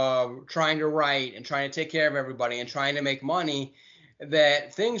stress of trying to write and trying to take care of everybody and trying to make money,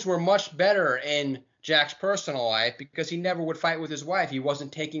 that things were much better in Jack's personal life, because he never would fight with his wife. He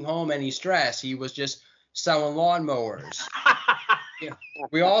wasn't taking home any stress. He was just selling lawnmowers. Yeah.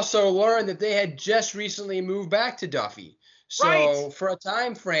 We also learned that they had just recently moved back to Duffy. So right. For a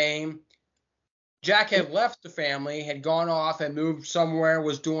time frame, Jack had left the family, had gone off and moved somewhere,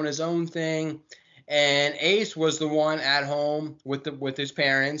 was doing his own thing, and Ace was the one at home with his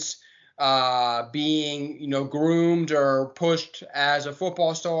parents, being groomed or pushed as a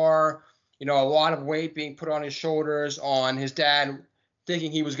football star. A lot of weight being put on his shoulders, on his dad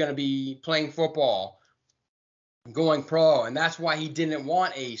thinking he was going to be playing football, going pro, and that's why he didn't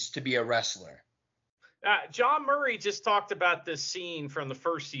want Ace to be a wrestler. Jon Murray just talked about this scene from the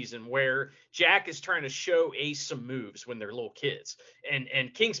first season where Jack is trying to show Ace some moves when they're little kids, and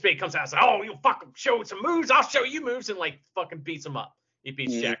King Spade comes out and says, "Oh, you fucking show some moves, I'll show you moves," and like fucking beats him up. He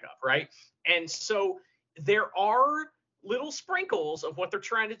beats Jack up, right? And so there are little sprinkles of what they're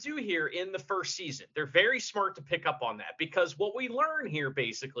trying to do here in the first season. They're very smart to pick up on that, because what we learn here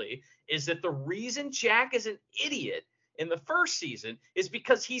basically is that the reason Jack is an idiot in the first season is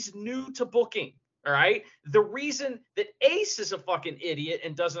because he's new to booking. All right. The reason that Ace is a fucking idiot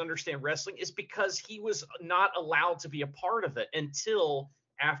and doesn't understand wrestling is because he was not allowed to be a part of it until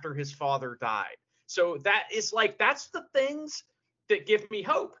after his father died. So that is like, that's the things that give me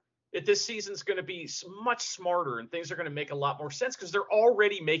hope that this season's going to be much smarter and things are going to make a lot more sense, because they're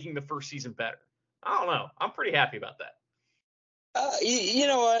already making the first season better. I don't know. I'm pretty happy about that. You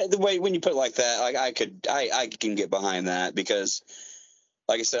know what? The way when you put it like that, like I can get behind that, because,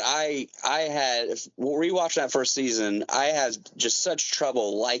 like I said, I had rewatching that first season, I had just such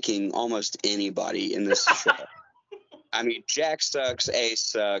trouble liking almost anybody in this show. I mean, Jack sucks, Ace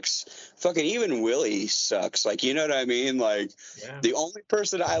sucks, fucking even Willie sucks. Like, you know what I mean? Like, The only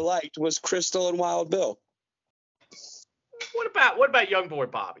person I liked was Crystal and Wild Bill. What about young boy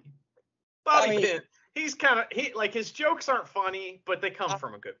Bobby? Bobby Pin. He's kind of like, his jokes aren't funny, but they come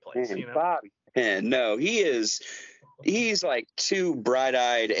from a good place, you know. Bobby Pin, no, he's like too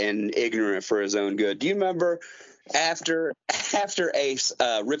bright-eyed and ignorant for his own good. Do you remember after Ace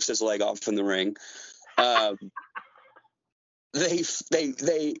rips his leg off in the ring? They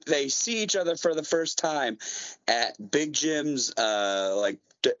see each other for the first time at Big Jim's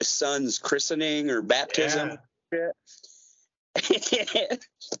son's christening or baptism. Yeah.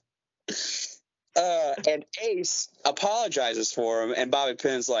 And Ace apologizes for him, and Bobby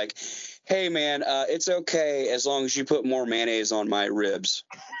Pin's like, "Hey man, it's okay as long as you put more mayonnaise on my ribs."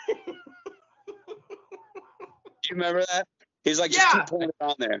 Do you remember that? He's like, just keep putting it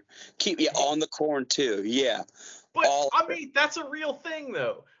on there. Keep on the corn too. Yeah. But I mean, that's a real thing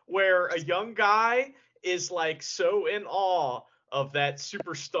though, where a young guy is like so in awe of that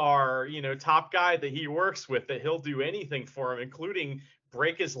superstar, you know, top guy that he works with, that he'll do anything for him, including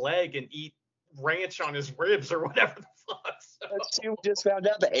break his leg and eat ranch on his ribs or whatever the fuck. So. You just found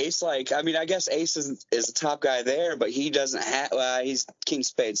out that Ace, like, I mean, I guess Ace is a top guy there, but he doesn't have. He's King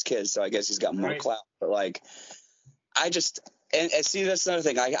Spade's kid, so I guess he's got more clout. But like, I just. And see, that's another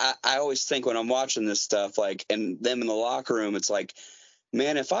thing. I always think when I'm watching this stuff, like, and them in the locker room, it's like,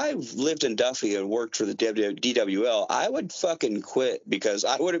 man, if I lived in Duffy and worked for the DWL, I would fucking quit, because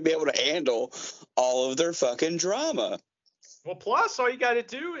I wouldn't be able to handle all of their fucking drama. Well, plus, all you got to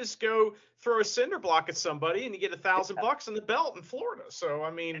do is go throw a cinder block at somebody and you get $1,000 in the belt in Florida. So,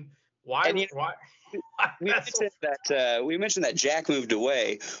 I mean, why? We mentioned that Jack moved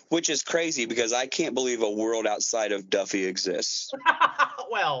away, which is crazy, because I can't believe a world outside of Duffy exists.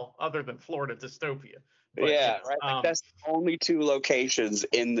 Well, other than Florida dystopia. But, yeah, right. Like, that's the only two locations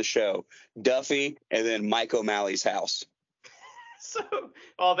in the show: Duffy and then Mike O'Malley's house. So,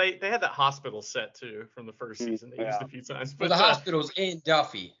 well, they had that hospital set too from the first season. They used a few times. But the hospital's in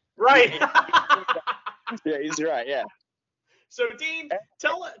Duffy. Right. Yeah, he's right. Yeah. So, Dean,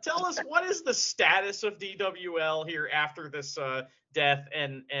 tell us, what is the status of DWL here after this death,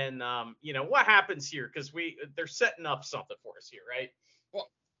 and you know, what happens here, because they're setting up something for us here, right? Well,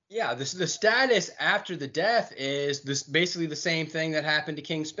 yeah, the status after the death is this basically the same thing that happened to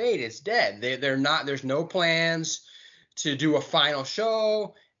King Spade. It's dead. They're not. There's no plans to do a final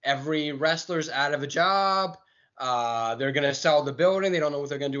show. Every wrestler's out of a job. They're gonna sell the building. They don't know what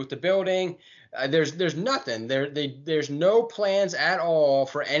they're gonna do with the building. There's nothing. There's no plans at all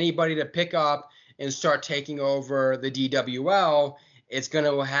for anybody to pick up and start taking over the DWL. It's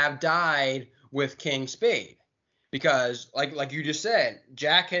gonna have died with King Spade, because like you just said,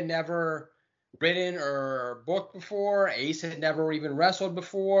 Jack had never ridden or booked before. Ace had never even wrestled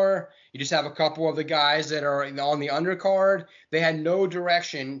before. You just have a couple of the guys that are on the undercard. They had no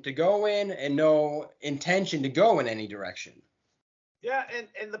direction to go in and no intention to go in any direction. Yeah,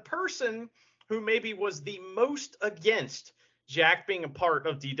 and the person who maybe was the most against Jack being a part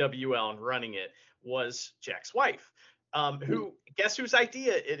of DWL and running it was Jack's wife, who, guess whose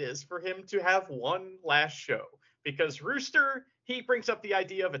idea it is for him to have one last show? Because Rooster, he brings up the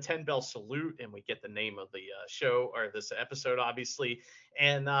idea of a 10-bell salute, and we get the name of the show, or this episode, obviously.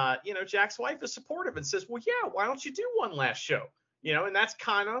 And, you know, Jack's wife is supportive and says, well, yeah, why don't you do one last show? You know, and that's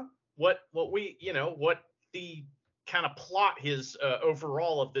kind of what the kind of plot his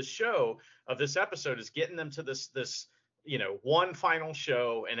overall of this show, of this episode, is getting them to this you know, one final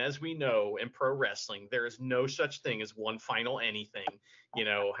show. And as we know, in pro wrestling, there is no such thing as one final anything. You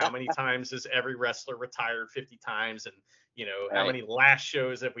know, how many times has every wrestler retired? 50 times. And, you know, how many last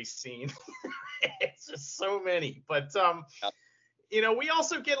shows have we seen? It's just so many. But we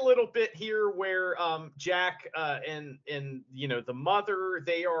also get a little bit here where Jack and the mother,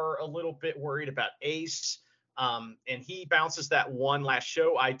 they are a little bit worried about Ace, and he bounces that one last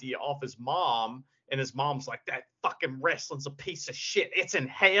show idea off his mom, and his mom's like, that fucking wrestling's a piece of shit. It's in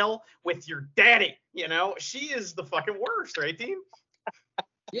hell with your daddy. She is the fucking worst, right, Dean?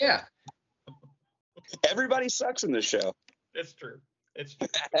 Yeah. Everybody sucks in this show. It's true. It's true.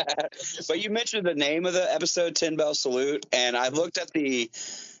 But you mentioned the name of the episode, 10 Bell Salute, and I looked at the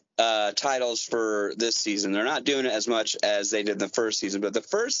titles for this season. They're not doing it as much as they did in the first season, but the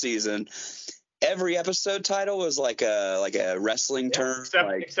first season, every episode title was like a wrestling term.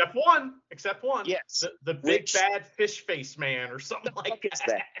 Except one. Yes. The big bad fish face man or something like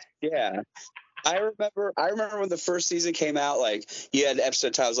that. Yeah. I remember when the first season came out, like you had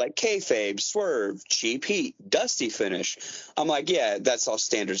episode titles like Kayfabe, Swerve, Cheap Heat, Dusty Finish. I'm like, yeah, that's all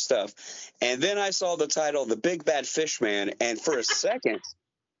standard stuff. And then I saw the title, The Big Bad Fish Man, and for a second,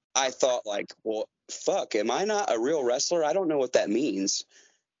 I thought like, well, fuck, am I not a real wrestler? I don't know what that means.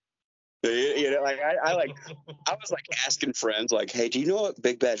 I was like asking friends, like, hey, do you know what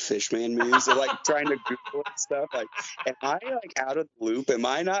Big Bad Fish Man means? They're like trying to Google and stuff. Like, am I like out of the loop? Am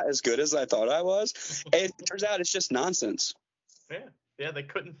I not as good as I thought I was? And it turns out it's just nonsense. Yeah. They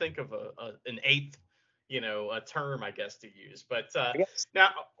couldn't think of an eighth, a term, I guess, to use. But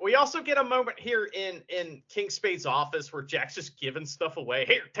now we also get a moment here in King Spade's office where Jack's just giving stuff away.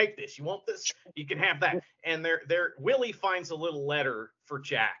 Here, take this. You want this? You can have that. And Willie finds a little letter for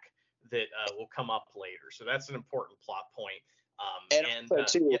Jack that will come up later, so that's an important plot point.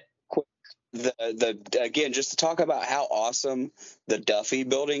 Again, just to talk about how awesome the Duffy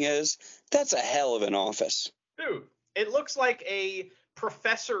building is, that's a hell of an office, dude. It looks like a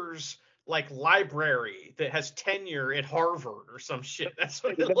professor's library that has tenure at Harvard or some shit. That's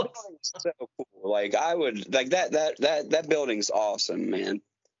what it looks like. So cool. Like I would like that building's awesome, man.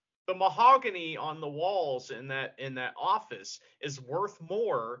 The mahogany on the walls in that office is worth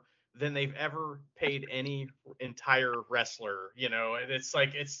more than they've ever paid any entire wrestler, and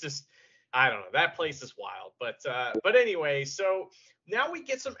it's just, I don't know, that place is wild. But anyway, so now we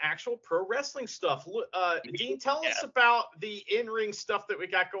get some actual pro wrestling stuff. Dean, tell us about the in-ring stuff that we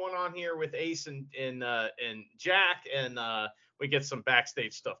got going on here with Ace and Jack, and we get some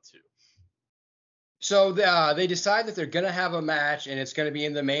backstage stuff too. So they decide that they're going to have a match, and it's going to be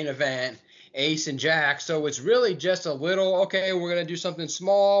in the main event, Ace and Jack. So it's really just a little, okay, we're going to do something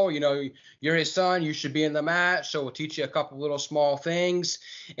small. You're his son. You should be in the match. So we'll teach you a couple little small things.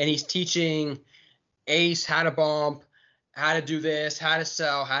 And he's teaching Ace how to bump, how to do this, how to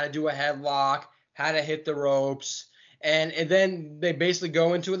sell, how to do a headlock, how to hit the ropes. And then they basically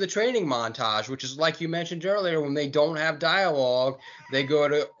go into the training montage, which is like you mentioned earlier, when they don't have dialogue, they go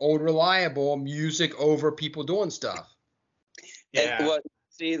to old reliable music over people doing stuff. Yeah.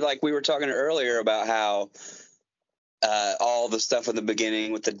 Like we were talking earlier about how all the stuff in the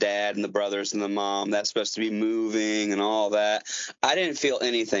beginning with the dad and the brothers and the mom, that's supposed to be moving and all that. I didn't feel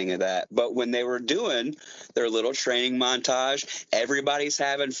anything of that. But when they were doing their little training montage, everybody's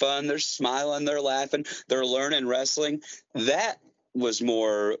having fun. They're smiling. They're laughing. They're learning wrestling. That was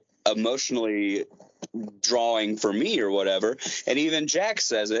more emotionally drawing for me or whatever. And even Jack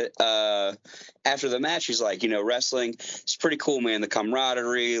says it after the match. He's like, wrestling is pretty cool, man. The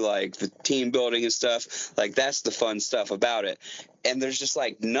camaraderie, like the team building and stuff, like that's the fun stuff about it. And there's just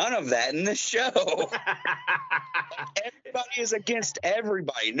like none of that in this show. Everybody is against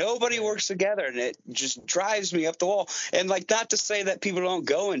everybody. Nobody works together, and it just drives me up the wall. And like, not to say that people don't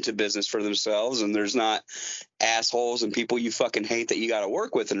go into business for themselves and there's not assholes and people you fucking hate that you got to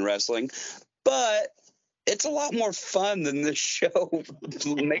work with in wrestling, but it's a lot more fun than this show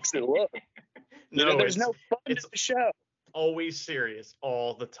makes it look. There's no fun in the show. Always serious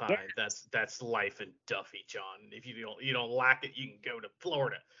all the time. Yeah. That's life in Duffy, John. If you don't like it, you can go to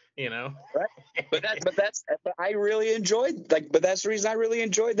Florida. Right. But I really enjoyed but that's the reason I really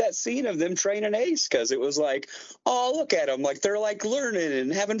enjoyed that scene of them training Ace, because it was like, oh, look at them, like they're like learning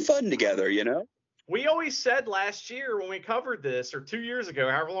and having fun together. We always said last year when we covered this, or 2 years ago,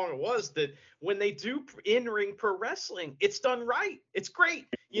 however long it was, that when they do in-ring pro wrestling, it's done right. It's great.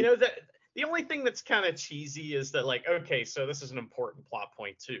 That the only thing that's kind of cheesy is that, like, okay, so this is an important plot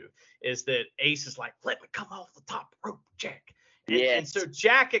point too, is that Ace is like, let me come off the top rope, Jack. And so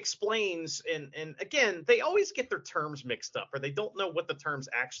Jack explains, and again, they always get their terms mixed up, or they don't know what the terms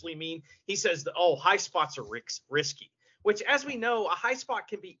actually mean. He says, high spots are risky, which, as we know, a high spot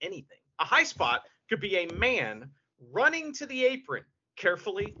can be anything. A high spot could be a man running to the apron,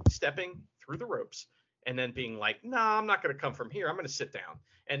 carefully stepping through the ropes and then being like, nah, I'm not going to come from here. I'm going to sit down.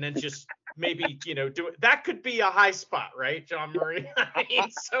 And then just maybe, do it. That could be a high spot, right, Jon Murray? I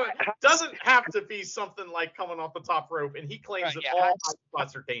mean, so it doesn't have to be something like coming off the top rope. And he claims that all high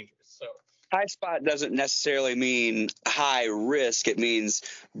spots are dangerous. So high spot doesn't necessarily mean high risk. It means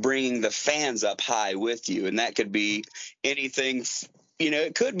bringing the fans up high with you. And that could be anything.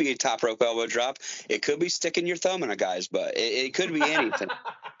 It could be a top rope elbow drop. It could be sticking your thumb in a guy's butt. It could be anything.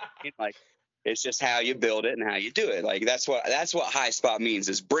 Like, it's just how you build it and how you do it. Like, that's what high spot means,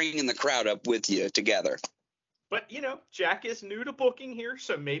 is bringing the crowd up with you together. But, Jack is new to booking here,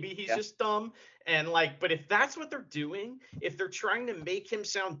 so maybe he's just dumb. And but if that's what they're doing, if they're trying to make him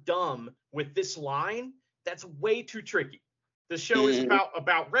sound dumb with this line, that's way too tricky. The show is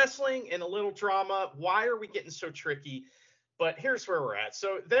about wrestling and a little drama. Why are we getting so tricky? But here's where we're at.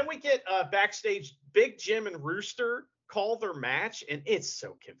 So then we get backstage, Big Jim and Rooster call their match, and it's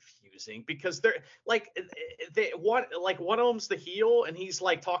so confusing because they're one of them's the heel, and he's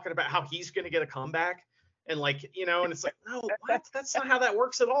talking about how he's going to get a comeback, and and it's no, what? That's not how that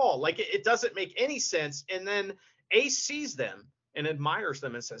works at all. It doesn't make any sense. And then Ace sees them and admires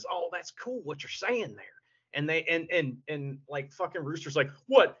them and says, "Oh, that's cool what you're saying there." And they and fucking Rooster's like,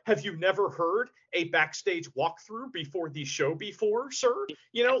 "What? Have you never heard a backstage walkthrough before the show before, sir?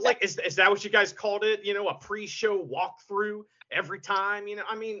 Is that what you guys called it? A pre-show walkthrough every time?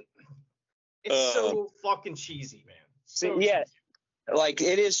 I mean, it's so fucking cheesy, man. So cheesy.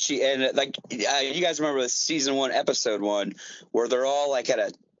 It is cheesy. And you guys remember the season 1, episode 1, where they're all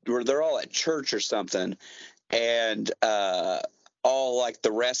at church or something, and all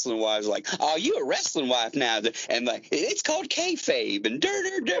the wrestling wives are like, "Oh, you a wrestling wife now?" And it's called kayfabe and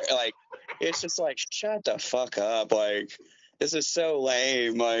it's just shut the fuck up. This is so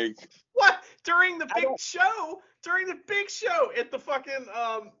lame. What? During the big show at the fucking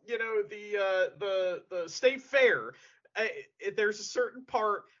the state fair, there's a certain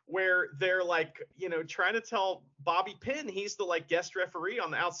part where they're trying to tell Bobby Pinn, he's the guest referee on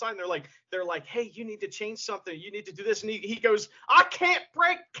the outside, and they're like, "Hey, you need to change something, you need to do this," and he goes, "I can't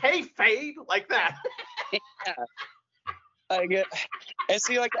break kayfabe," like that. Yeah. And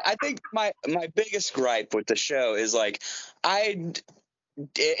see, I think my biggest gripe with the show is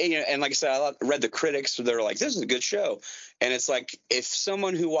and like I said, I read the critics, they're like, "This is a good show." And it's if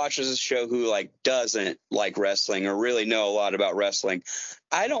someone who watches a show who doesn't like wrestling or really know a lot about wrestling,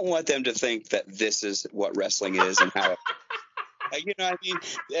 I don't want them to think that this is what wrestling is and how you know what I mean?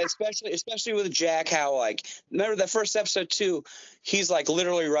 Especially with Jack, how remember that first episode too, he's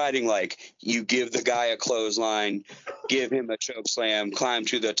literally writing you give the guy a clothesline, give him a choke slam, climb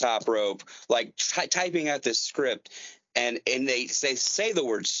to the top rope, typing out this script. And they say the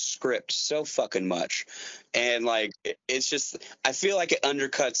word script so fucking much, and it's just, I feel like it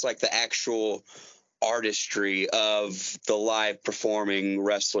undercuts the actual artistry of the live performing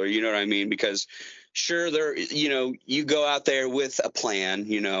wrestler. You know what I mean? Because sure, there, you go out there with a plan,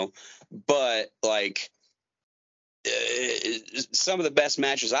 but some of the best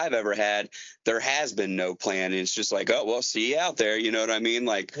matches I've ever had, there has been no plan. It's just oh, well, see you out there. You know what I mean?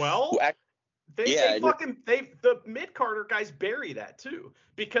 The mid-carder guys bury that too,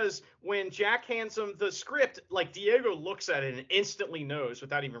 because when Jack hands him the script, Diego looks at it and instantly knows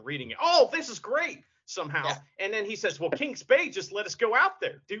without even reading it, "Oh, this is great," somehow. Yeah. And then he says, "Well, Kings Bay just let us go out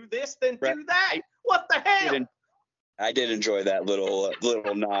there, do this, then do that." What the hell? I did enjoy that little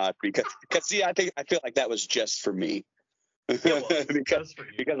nod because see, I feel like that was just for me.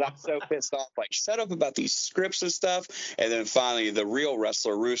 because I'm so pissed off. Shut up about these scripts and stuff. And then finally, the real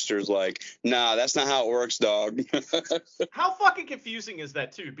wrestler Rooster's "Nah, that's not how it works, dog." How fucking confusing is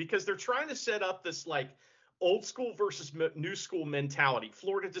that too? Because they're trying to set up this old school versus new school mentality.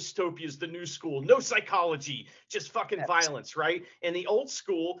 Florida dystopia is the new school. No psychology, just fucking violence, right? And the old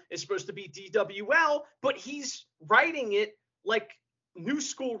school is supposed to be DWL, but he's writing it new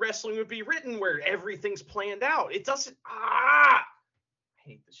school wrestling would be written, where everything's planned out. It doesn't. I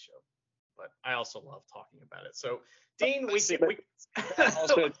hate this show, but I also love talking about it. So, Dean,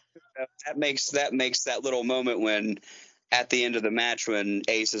 that makes that little moment when at the end of the match when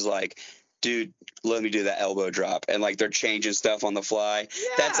Ace is like, "Dude, let me do that elbow drop," and they're changing stuff on the fly. Yeah.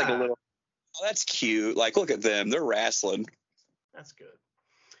 That's a little. Oh, that's cute. Look at them. They're wrestling. That's good.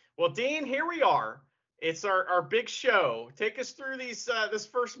 Well, Dean, here we are. It's our big show. Take us through this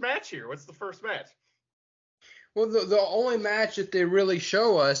first match here. What's the first match? Well, the only match that they really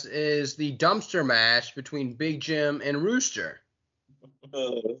show us is the dumpster match between Big Jim and Rooster.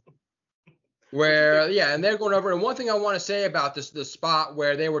 Where, and they're going over. And one thing I want to say about the spot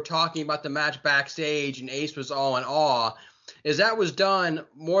where they were talking about the match backstage and Ace was all in awe, is that was done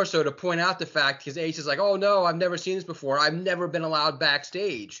more so to point out the fact, because Ace is like, oh no, I've never seen this before. I've never been allowed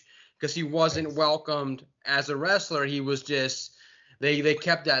backstage, because he wasn't welcomed as a wrestler. He was just, they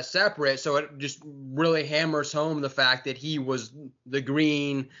kept that separate. So it just really hammers home the fact that he was the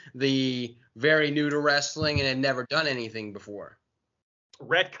green, the very new to wrestling and had never done anything before.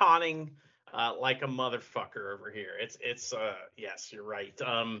 Retconning like a motherfucker over here. It's yes, you're right.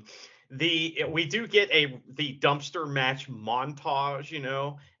 We do get the dumpster match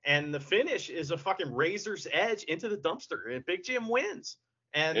montage, and the finish is a fucking razor's edge into the dumpster, and Big Jim wins.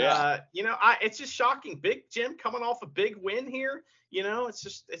 And it's just shocking. Big Jim coming off a big win here.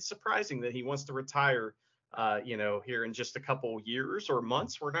 It's surprising that he wants to retire. Here in just a couple years or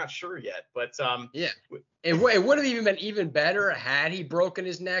months, we're not sure yet. But it would have even been even better had he broken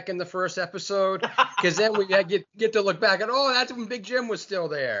his neck in the first episode, because then we get to look back at, that's when Big Jim was still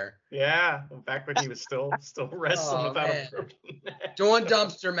there. Yeah, back when he was still wrestling without a broken neck. Doing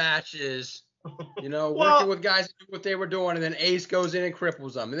dumpster matches, working with guys to do what they were doing, and then Ace goes in and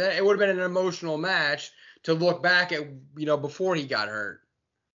cripples them. And then it would have been an emotional match to look back at, before he got hurt.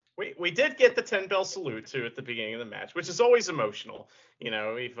 We did get the 10-bell salute too at the beginning of the match, which is always emotional.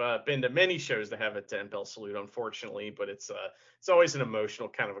 We've been to many shows that have a 10-bell salute, unfortunately, but it's always an emotional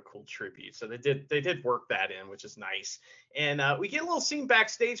kind of a cool tribute. So they did work that in, which is nice. And we get a little scene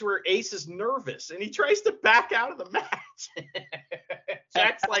backstage where Ace is nervous and he tries to back out of the match.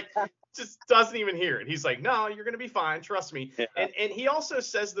 Jack's like, just doesn't even hear it. He's like, no, you're gonna be fine, trust me. Yeah. And he also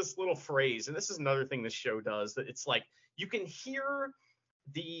says this little phrase, and this is another thing this show does, that it's like you can hear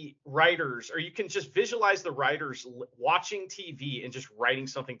the writers, or you can just visualize the writers watching TV and just writing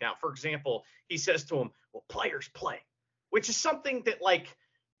something down. For example, he says to him, well, players play, which is something that like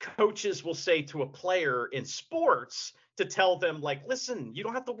coaches will say to a player in sports to tell them, like, listen, you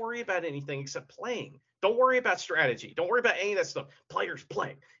don't have to worry about anything except playing. Don't worry about strategy. Don't worry about any of that stuff. Players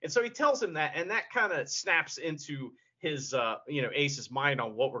play. And so he tells him that, and that kind of snaps into his, Ace's mind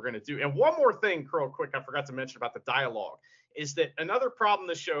on what we're going to do. And one more thing, real quick, I forgot to mention about the dialogue, is that another problem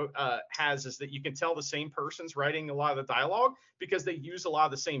the show has is that you can tell the same person's writing a lot of the dialogue because they use a lot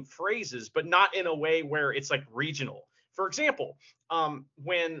of the same phrases, but not in a way where it's like regional. For example,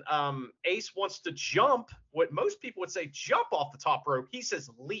 when Ace wants to jump, what most people would say jump off the top rope, he says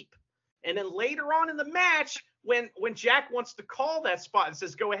leap. And then later on in the match, when Jack wants to call that spot and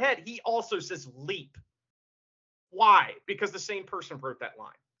says go ahead, he also says leap. Why? Because the same person wrote that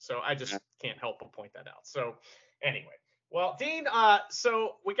line. So I just can't help but point that out. So anyway. Well, Dean,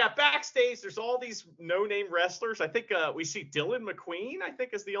 so we got backstage. There's all these no-name wrestlers. I think we see Dylan McQueen, I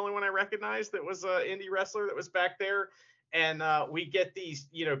think, is the only one I recognize that was an indie wrestler that was back there. And we get these,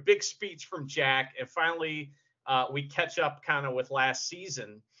 big speech from Jack. And finally, we catch up kind of with last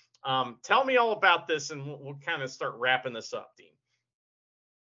season. Tell me all about this, and we'll kind of start wrapping this up, Dean.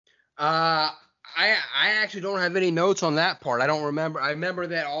 I actually don't have any notes on that part. I don't remember. I remember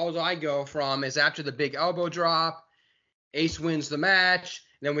that all I go from is after the big elbow drop, Ace wins the match,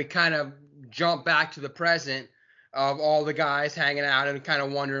 and then we kind of jump back to the present of all the guys hanging out and kind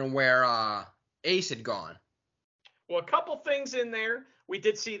of wondering where Ace had gone. Well, a couple things in there. We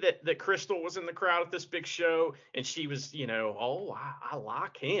did see that Crystal was in the crowd at this big show, and she was, I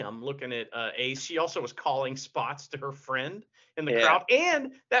like him, looking at Ace. She also was calling spots to her friend in the crowd,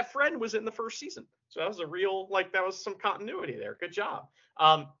 and that friend was in the first season. So that was that was some continuity there. Good job.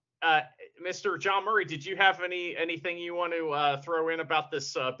 Mr. Jon Murray, did you have anything you want to throw in about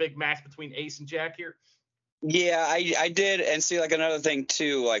this big match between Ace and Jack here? Yeah, I did. And see, like, another thing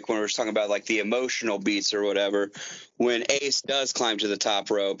too, like when we were talking about like the emotional beats or whatever, when Ace does climb to the top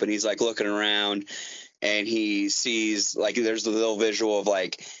rope and he's like looking around and he sees, like, there's the little visual of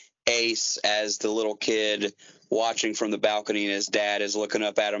like Ace as the little kid watching from the balcony and his dad is looking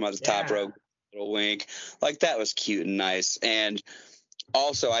up at him at the top rope, little wink. Like, that was cute and nice. And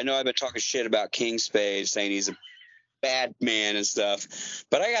also, I know I've been talking shit about King Spade, saying he's a bad man and stuff,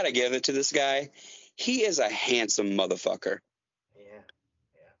 but I got to give it to this guy. He is a handsome motherfucker. Yeah.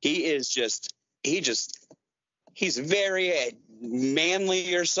 He is he's very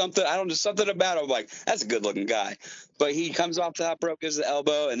manly or something. I don't know, something about him. Like, that's a good looking guy. But he comes off the top rope, gives the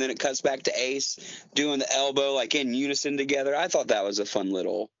elbow, and then it cuts back to Ace doing the elbow, like in unison together. I thought that was a fun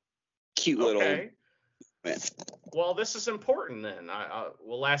cute little. Well, this is important then.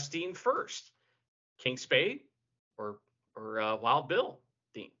 We'll ask Dean first. King Spade or Wild Bill,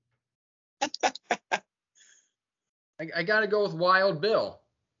 Dean? I got to go with Wild Bill.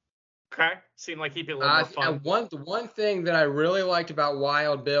 Okay. Seemed like he'd be a little more fun. The one thing that I really liked about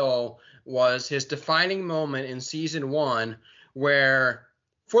Wild Bill was his defining moment in season 1 where,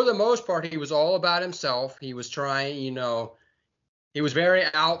 for the most part, he was all about himself. He was trying, He was very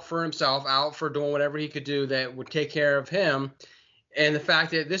out for himself, out for doing whatever he could do that would take care of him. And the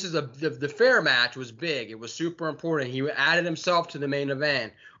fact that this is the fair match was big. It was super important. He added himself to the main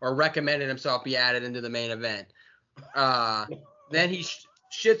event, or recommended himself be added into the main event. Then he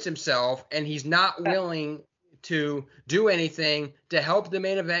shits himself, and he's not willing to do anything to help the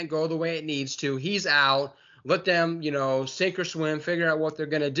main event go the way it needs to. He's out. Let them, sink or swim, figure out what they're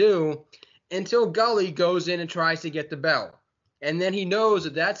going to do until Gully goes in and tries to get the belt. And then he knows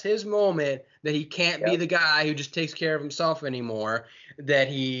that that's his moment, that he can't be the guy who just takes care of himself anymore, that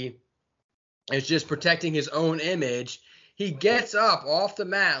he is just protecting his own image. He gets up off the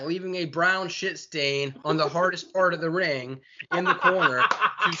mat, leaving a brown shit stain on the hardest part of the ring in the corner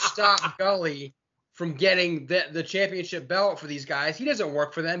to stop Gully from getting the championship belt for these guys. He doesn't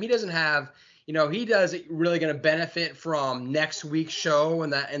work for them. He doesn't have, he doesn't really going to benefit from next week's show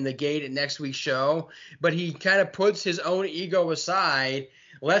and the gate at next week's show. But he kind of puts his own ego aside,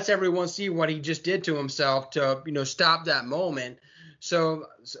 lets everyone see what he just did to himself to, stop that moment. So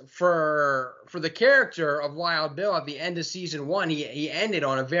for the character of Wild Bill at the end of season 1, he ended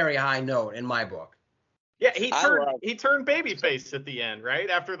on a very high note in my book. Yeah, he turned babyface at the end,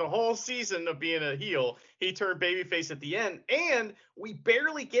 right? After the whole season of being a heel, he turned babyface at the end. And we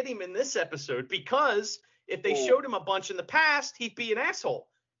barely get him in this episode because if they showed him a bunch in the past, he'd be an asshole.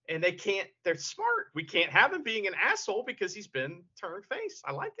 And they're smart. We can't have him being an asshole because he's been turned face.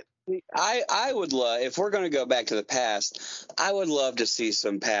 I like it. I would love, if we're going to go back to the past, I would love to see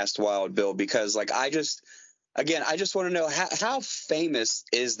some past Wild Bill because, I just want to know how famous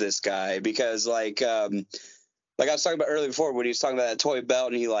is this guy? Because, like I was talking about earlier before when he was talking about that toy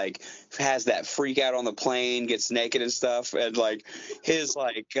belt and he, has that freak out on the plane, gets naked and stuff. And, his,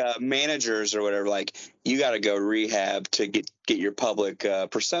 managers or whatever, you got to go rehab to get your public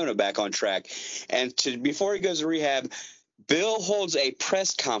persona back on track. And before he goes to rehab, Bill holds a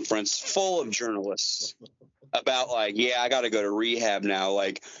press conference full of journalists about, I got to go to rehab now.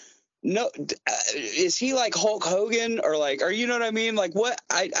 No, is he like Hulk Hogan or or you know what I mean? What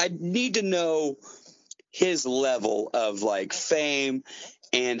I need to know his level of fame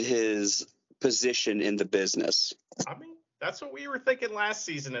and his position in the business. I mean, that's what we were thinking last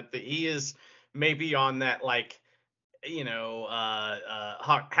season, that he is maybe on that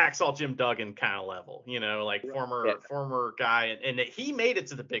Hacksaw Jim Duggan kind of level, former guy, and that he made it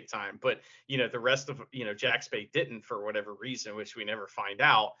to the big time, but the rest of Jack Spade didn't for whatever reason, which we never find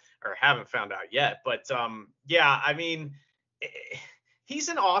out or haven't found out yet. But I mean, he's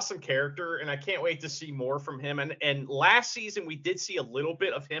an awesome character, and I can't wait to see more from him. And last season we did see a little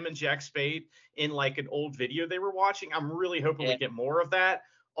bit of him and Jack Spade in an old video they were watching. I'm really hoping we get more of that.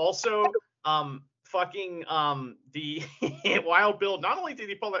 Also, the Wild Bill, not only did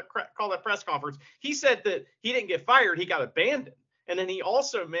he call that press conference, he said that he didn't get fired, he got abandoned. And then he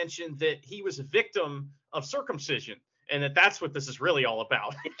also mentioned that he was a victim of circumcision, and that's what this is really all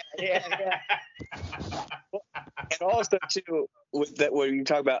about. Yeah. And also too, with that, when you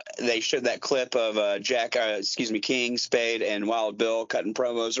talk about, they showed that clip of King, Spade, and Wild Bill cutting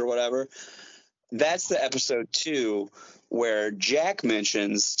promos or whatever. That's the episode 2 where Jack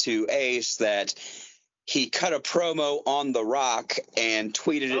mentions to Ace that he cut a promo on The Rock and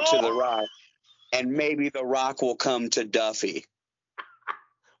tweeted it to The Rock, and maybe The Rock will come to Duffy.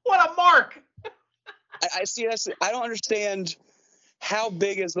 What a mark! I see. I don't understand how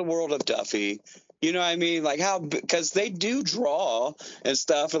big is the world of Duffy. You know what I mean? Because they do draw and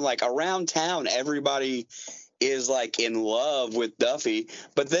stuff, and around town, everybody is in love with Duffy.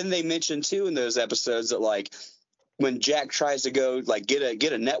 But then they mention too in those episodes that when Jack tries to go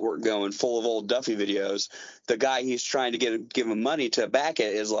get a network going full of old Duffy videos, the guy he's trying to give him money to back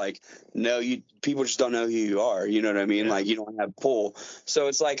it is no, people just don't know who you are. You know what I mean? Yeah. You don't have pull. So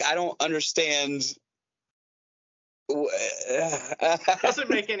it's I don't understand. Doesn't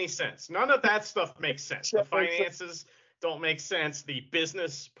make any sense. None of that stuff makes sense. The finances don't make sense. The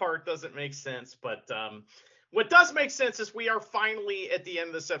business part doesn't make sense. But what does make sense is we are finally at the end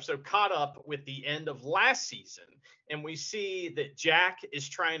of this episode caught up with the end of last season. And we see that Jack is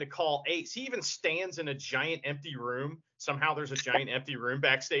trying to call Ace. He even stands in a giant empty room. Somehow there's a giant empty room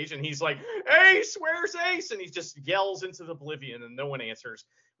backstage. And he's like, Ace, where's Ace? And he just yells into the oblivion and no one answers.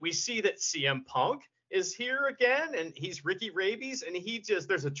 We see that CM Punk is here again, and he's Ricky Rabies, and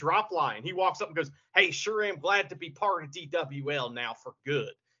there's a drop line. He walks up and goes, hey, sure am glad to be part of DWL now for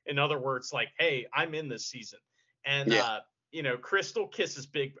good. In other words, hey, I'm in this season. And, Crystal kisses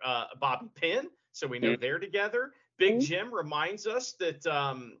Big Bobby Pin, so we know they're together. Big Jim reminds us that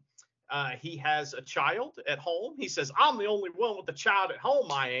he has a child at home. He says, I'm the only one with a child at home,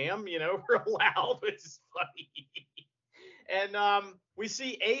 I am, real loud, which is funny. And we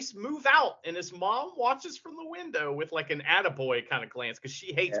see Ace move out, and his mom watches from the window with like an attaboy kind of glance because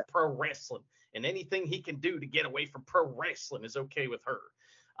she hates pro wrestling, and anything he can do to get away from pro wrestling is okay with her.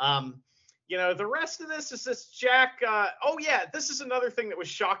 The rest of this is this Jack. Oh yeah, this is another thing that was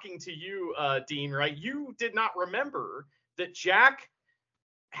shocking to you, Dean. Right? You did not remember that Jack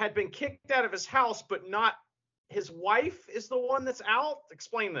had been kicked out of his house, but not his wife is the one that's out.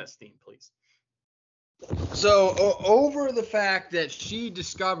 Explain this, Dean, please. So over the fact that she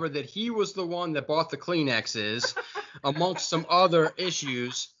discovered that he was the one that bought the Kleenexes, amongst some other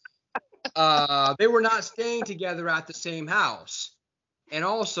issues, they were not staying together at the same house. And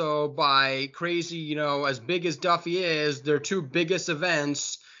also, by crazy, as big as Duffy is, their two biggest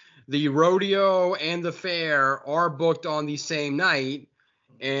events, the rodeo and the fair, are booked on the same night.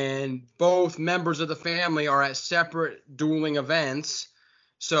 And both members of the family are at separate dueling events.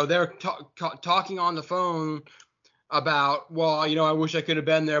 So they're talking on the phone about, well, I wish I could have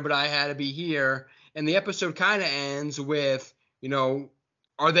been there, but I had to be here. And the episode kind of ends with,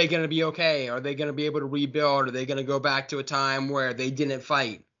 are they going to be okay? Are they going to be able to rebuild? Are they going to go back to a time where they didn't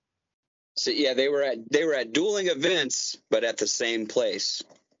fight? So yeah, they were at dueling events, but at the same place.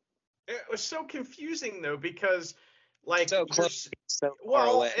 It was so confusing though, because like so close, so far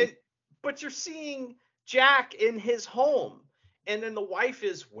away. But you're seeing Jack in his home. And then the wife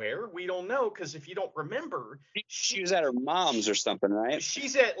is where? We don't know, because if you don't remember, she was at her mom's or something, right?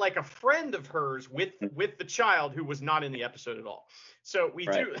 She's at like a friend of hers with the child who was not in the episode at all. So we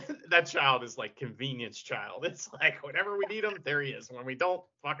do that child is like convenience child. It's like whenever we need him, there he is. When we don't,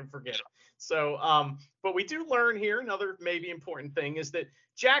 fucking forget it. So but we do learn here another maybe important thing is that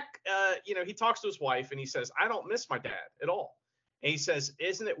Jack, he talks to his wife and he says, I don't miss my dad at all. And he says,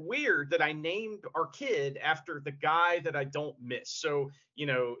 isn't it weird that I named our kid after the guy that I don't miss? So,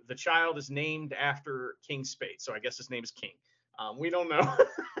 the child is named after King Spade. So I guess his name is King. We don't know.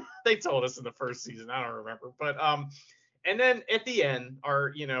 They told us in the first season. I don't remember. But and then at the end,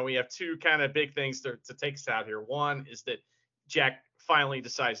 we have two kind of big things to take us out here. One is that Jack finally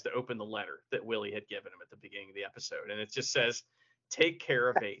decides to open the letter that Willie had given him at the beginning of the episode. And it just says, take care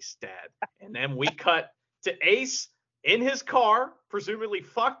of Ace, Dad. And then we cut to Ace in his car, presumably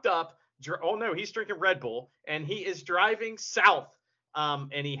fucked up. Oh no, he's drinking Red Bull, and he is driving south.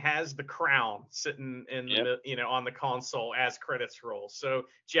 And he has the crown sitting in the, on the console as credits roll. So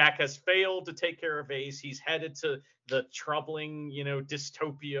Jack has failed to take care of Ace. He's headed to the troubling,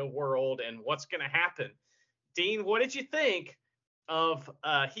 dystopia world. And what's going to happen? Dean, what did you think of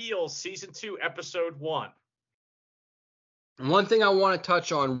Heels season 2, episode 1? One thing I want to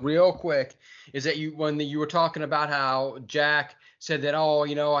touch on real quick is that when you were talking about how Jack said that,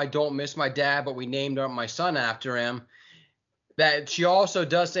 I don't miss my dad, but we named my son after him. That she also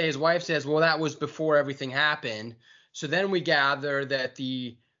does say, his wife says, well, that was before everything happened. So then we gather that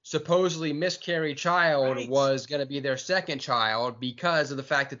the supposedly miscarried child was going to be their second child because of the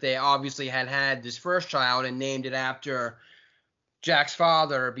fact that they obviously had this first child and named it after Jack's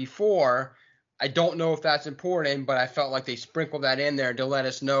father before. I don't know if that's important, but I felt like they sprinkled that in there to let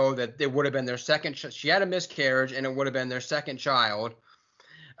us know that it would have been their second. She had a miscarriage, and it would have been their second child.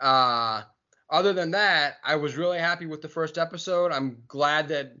 Other than that, I was really happy with the first episode. I'm glad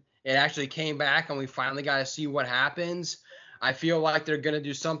that it actually came back, and we finally got to see what happens. I feel like they're going to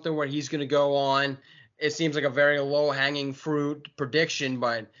do something where he's going to go on. It seems like a very low-hanging fruit prediction,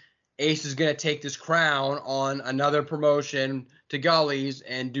 but Ace is going to take this crown on another promotion to Gullies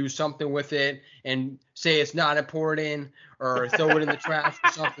and do something with it and say it's not important or throw it in the trash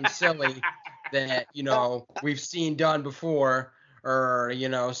or something silly that, we've seen done before or,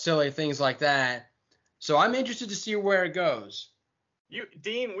 silly things like that. So I'm interested to see where it goes.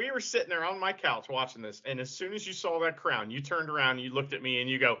 Dean, we were sitting there on my couch watching this, and as soon as you saw that crown, you turned around and you looked at me and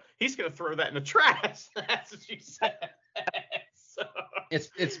you go, he's going to throw that in the trash. That's what you said. So.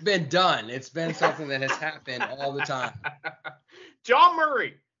 It's been done. It's been something that has happened all the time. Jon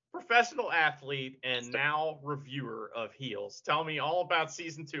Murray, professional athlete and now reviewer of Heels. Tell me all about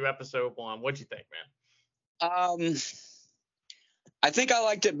season 2, episode 1. What'd you think, man? I think I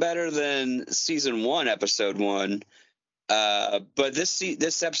liked it better than season 1, episode 1. But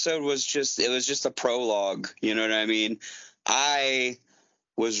this episode was just a prologue. You know what I mean? I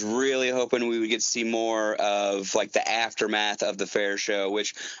was really hoping we would get to see more of like the aftermath of the fair show,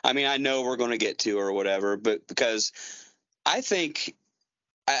 which I mean, I know we're going to get to or whatever, but because I think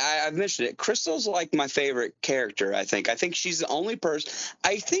I've mentioned it, Crystal's like my favorite character. I think she's the only person.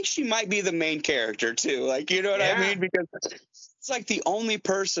 I think she might be the main character too. Like, you know what I mean? Because it's like the only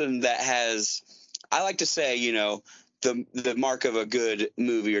person that has, I like to say, the mark of a good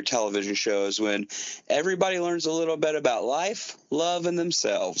movie or television show is when everybody learns a little bit about life, love, and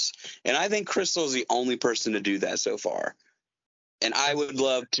themselves. And I think Crystal is the only person to do that so far. And I would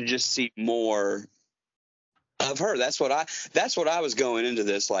love to just see more of her. That's what I was going into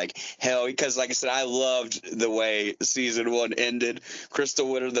this like hell, because like I said, I loved the way season 1 ended. Crystal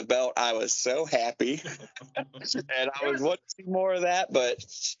winning the belt. I was so happy. And I was wanting to see more of that. But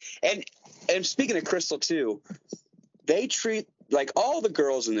and speaking of Crystal too, they treat like all the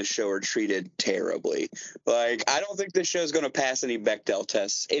girls in the show are treated terribly. Like I don't think this show is going to pass any Bechdel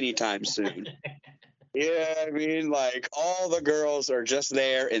tests anytime soon. Yeah, I mean, like all the girls are just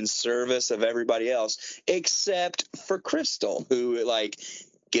there in service of everybody else, except for Crystal, who like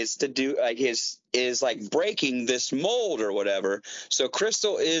gets to do like is like breaking this mold or whatever. So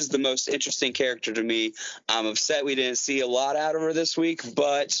Crystal is the most interesting character to me. I'm upset we didn't see a lot out of her this week,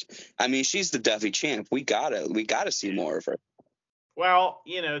 but I mean, she's the Duffy champ. We gotta see more of her. Well,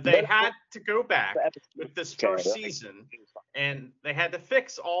 they had to go back with this first season, and they had to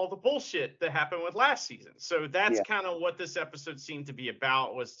fix all the bullshit that happened with last season. So that's kind of what this episode seemed to be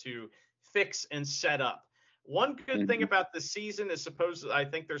about, was to fix and set up. One good thing about this season is I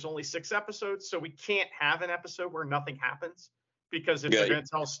think there's only 6 episodes, so we can't have an episode where nothing happens, because if they're going to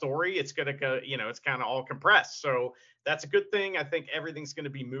tell a story, it's going to go, it's kind of all compressed. So that's a good thing. I think everything's going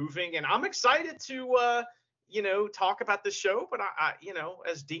to be moving, and I'm excited to talk about the show, but I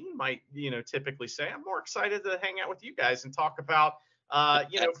as Dean might, typically say, I'm more excited to hang out with you guys and talk about,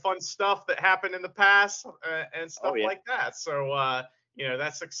 fun stuff that happened in the past and stuff like that. So,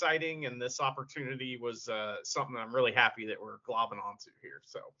 that's exciting. And this opportunity was something I'm really happy that we're globbing onto here.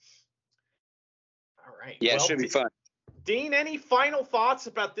 So, all right. Yeah, it should be fun. Dean, any final thoughts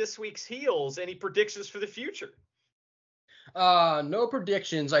about this week's heels? Any predictions for the future? No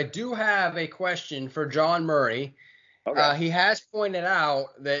predictions. I do have a question for Jon Murray. Okay. He has pointed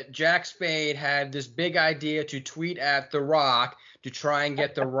out that Jack Spade had this big idea to tweet at The Rock to try and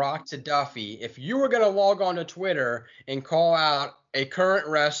get The Rock to Duffy. If you were going to log on to Twitter and call out a current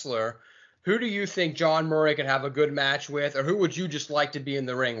wrestler, who do you think Jon Murray could have a good match with, or who would you just like to be in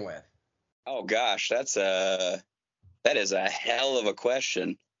the ring with? Oh gosh, that is a hell of a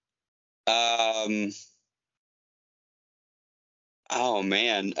question. Oh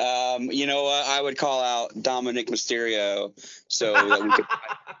man, what? I would call out Dominic Mysterio so that we could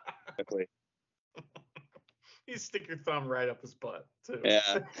quickly. You stick your thumb right up his butt too.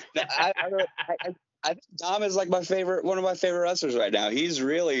 Yeah, I think Dom is like one of my favorite wrestlers right now. He's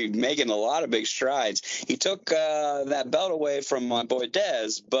really making a lot of big strides. He took that belt away from my boy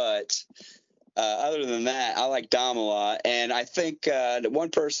Dez, but other than that, I like Dom a lot. And I think the one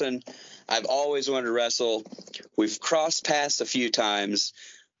person I've always wanted to wrestle, we've crossed paths a few times,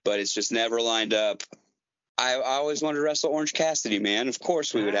 but it's just never lined up. I always wanted to wrestle Orange Cassidy, man. Of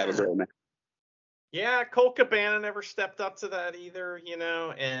course we would have a great match. Yeah, Colt Cabana never stepped up to that either,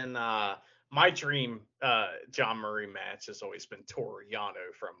 and my dream Jon Murray match has always been Toru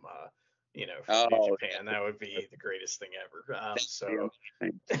Yano from New Japan. That would be the greatest thing ever.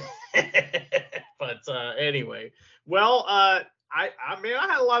 But anyway, well, I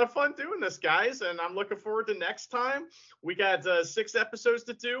had a lot of fun doing this, guys, and I'm looking forward to next time. We got 6 episodes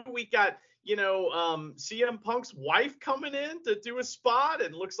to do. We got CM Punk's wife coming in to do a spot,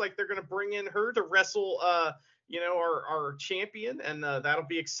 and looks like they're going to bring in her to wrestle our champion, and that'll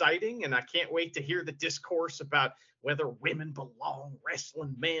be exciting. And I can't wait to hear the discourse about whether women belong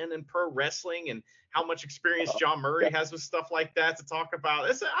wrestling men in pro wrestling, and how much experience Jon Murray has with stuff like that to talk about. I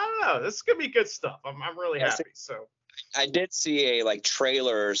don't know. This is gonna be good stuff. I'm really happy. So I did see a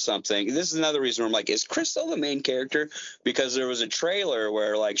trailer or something. This is another reason where I'm like, is Crystal the main character? Because there was a trailer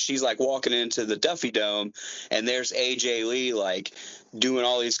where she's walking into the Duffy Dome, and there's AJ Lee doing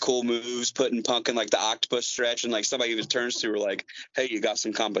all these cool moves, putting Punk in the octopus stretch, and somebody even turns to her hey, you got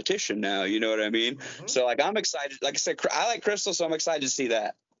some competition now. You know what I mean? Mm-hmm. So I'm excited. Like I said, I like Crystal, so I'm excited to see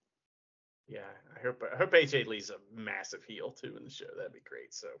that. Yeah, I hope AJ Lee's a massive heel too in the show. That'd be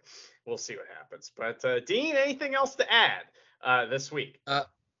great. So we'll see what happens. But Dean, anything else to add this week?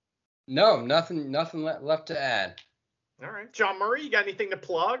 No, nothing left to add. All right, Jon Murray, you got anything to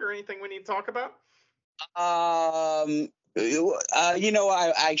plug or anything we need to talk about? I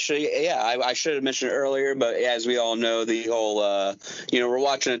should have mentioned it earlier, but as we all know, the whole, we're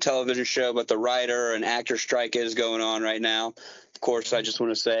watching a television show, but the writer and actor strike is going on right now. Of course, I just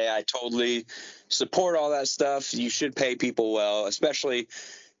want to say I totally support all that stuff. You should pay people well, especially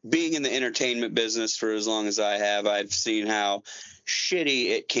being in the entertainment business for as long as I have. I've seen how shitty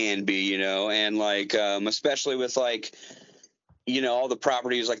it can be, and especially with all the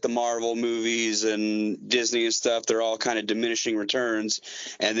properties like the Marvel movies and Disney and stuff, they're all kind of diminishing returns.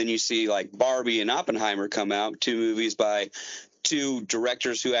 And then you see like Barbie and Oppenheimer come out, 2 movies by 2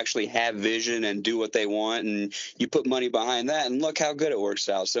 directors who actually have vision and do what they want. And you put money behind that and look how good it works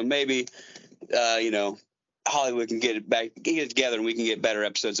out. So maybe, Hollywood can get it together and we can get better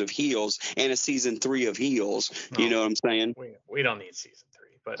episodes of Heels and a season 3 of Heels. You know what I'm saying? We don't need season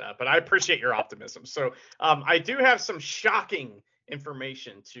 3, but I appreciate your optimism. So I do have some shocking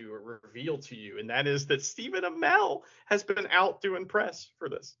information to reveal to you, and that is that Stephen Amell has been out doing press for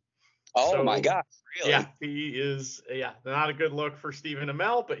this. Oh my God. Really? Yeah, he is. Yeah, not a good look for Stephen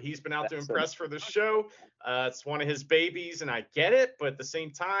Amell, but he's been out doing press for this show. It's one of his babies, and I get it, but at the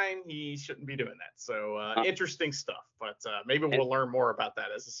same time, he shouldn't be doing that. So interesting stuff, but maybe we'll learn more about that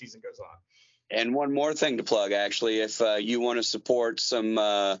as the season goes on. And one more thing to plug, actually, if you want to support some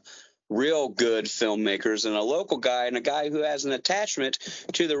real good filmmakers and a local guy and a guy who has an attachment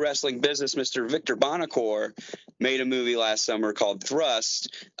to the wrestling business, Mr. Victor Bonacore, made a movie last summer called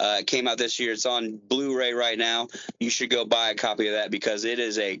Thrust. It came out this year. It's on Blu-ray right now. You should go buy a copy of that because it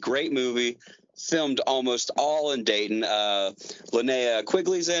is a great movie. Filmed almost all in Dayton. Linnea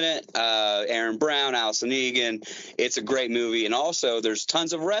Quigley's in it. Aaron Brown, Allison Egan. It's a great movie, and also there's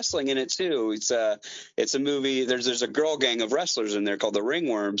tons of wrestling in it too. It's a movie. There's a girl gang of wrestlers in there called the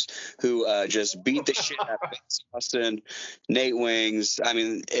Ringworms who just beat the shit out of Vince Austin, Nate Wings. I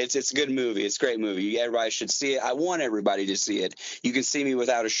mean, it's a good movie. It's a great movie. Everybody should see it. I want everybody to see it. You can see me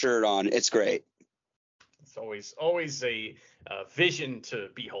without a shirt on. It's great. It's always a vision to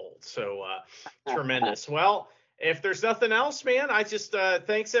behold. So tremendous. Well, if there's nothing else, man, I just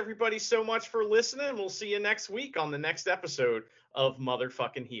thanks everybody so much for listening. We'll see you next week on the next episode of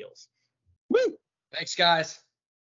Motherfucking Heels. Woo! Thanks, guys.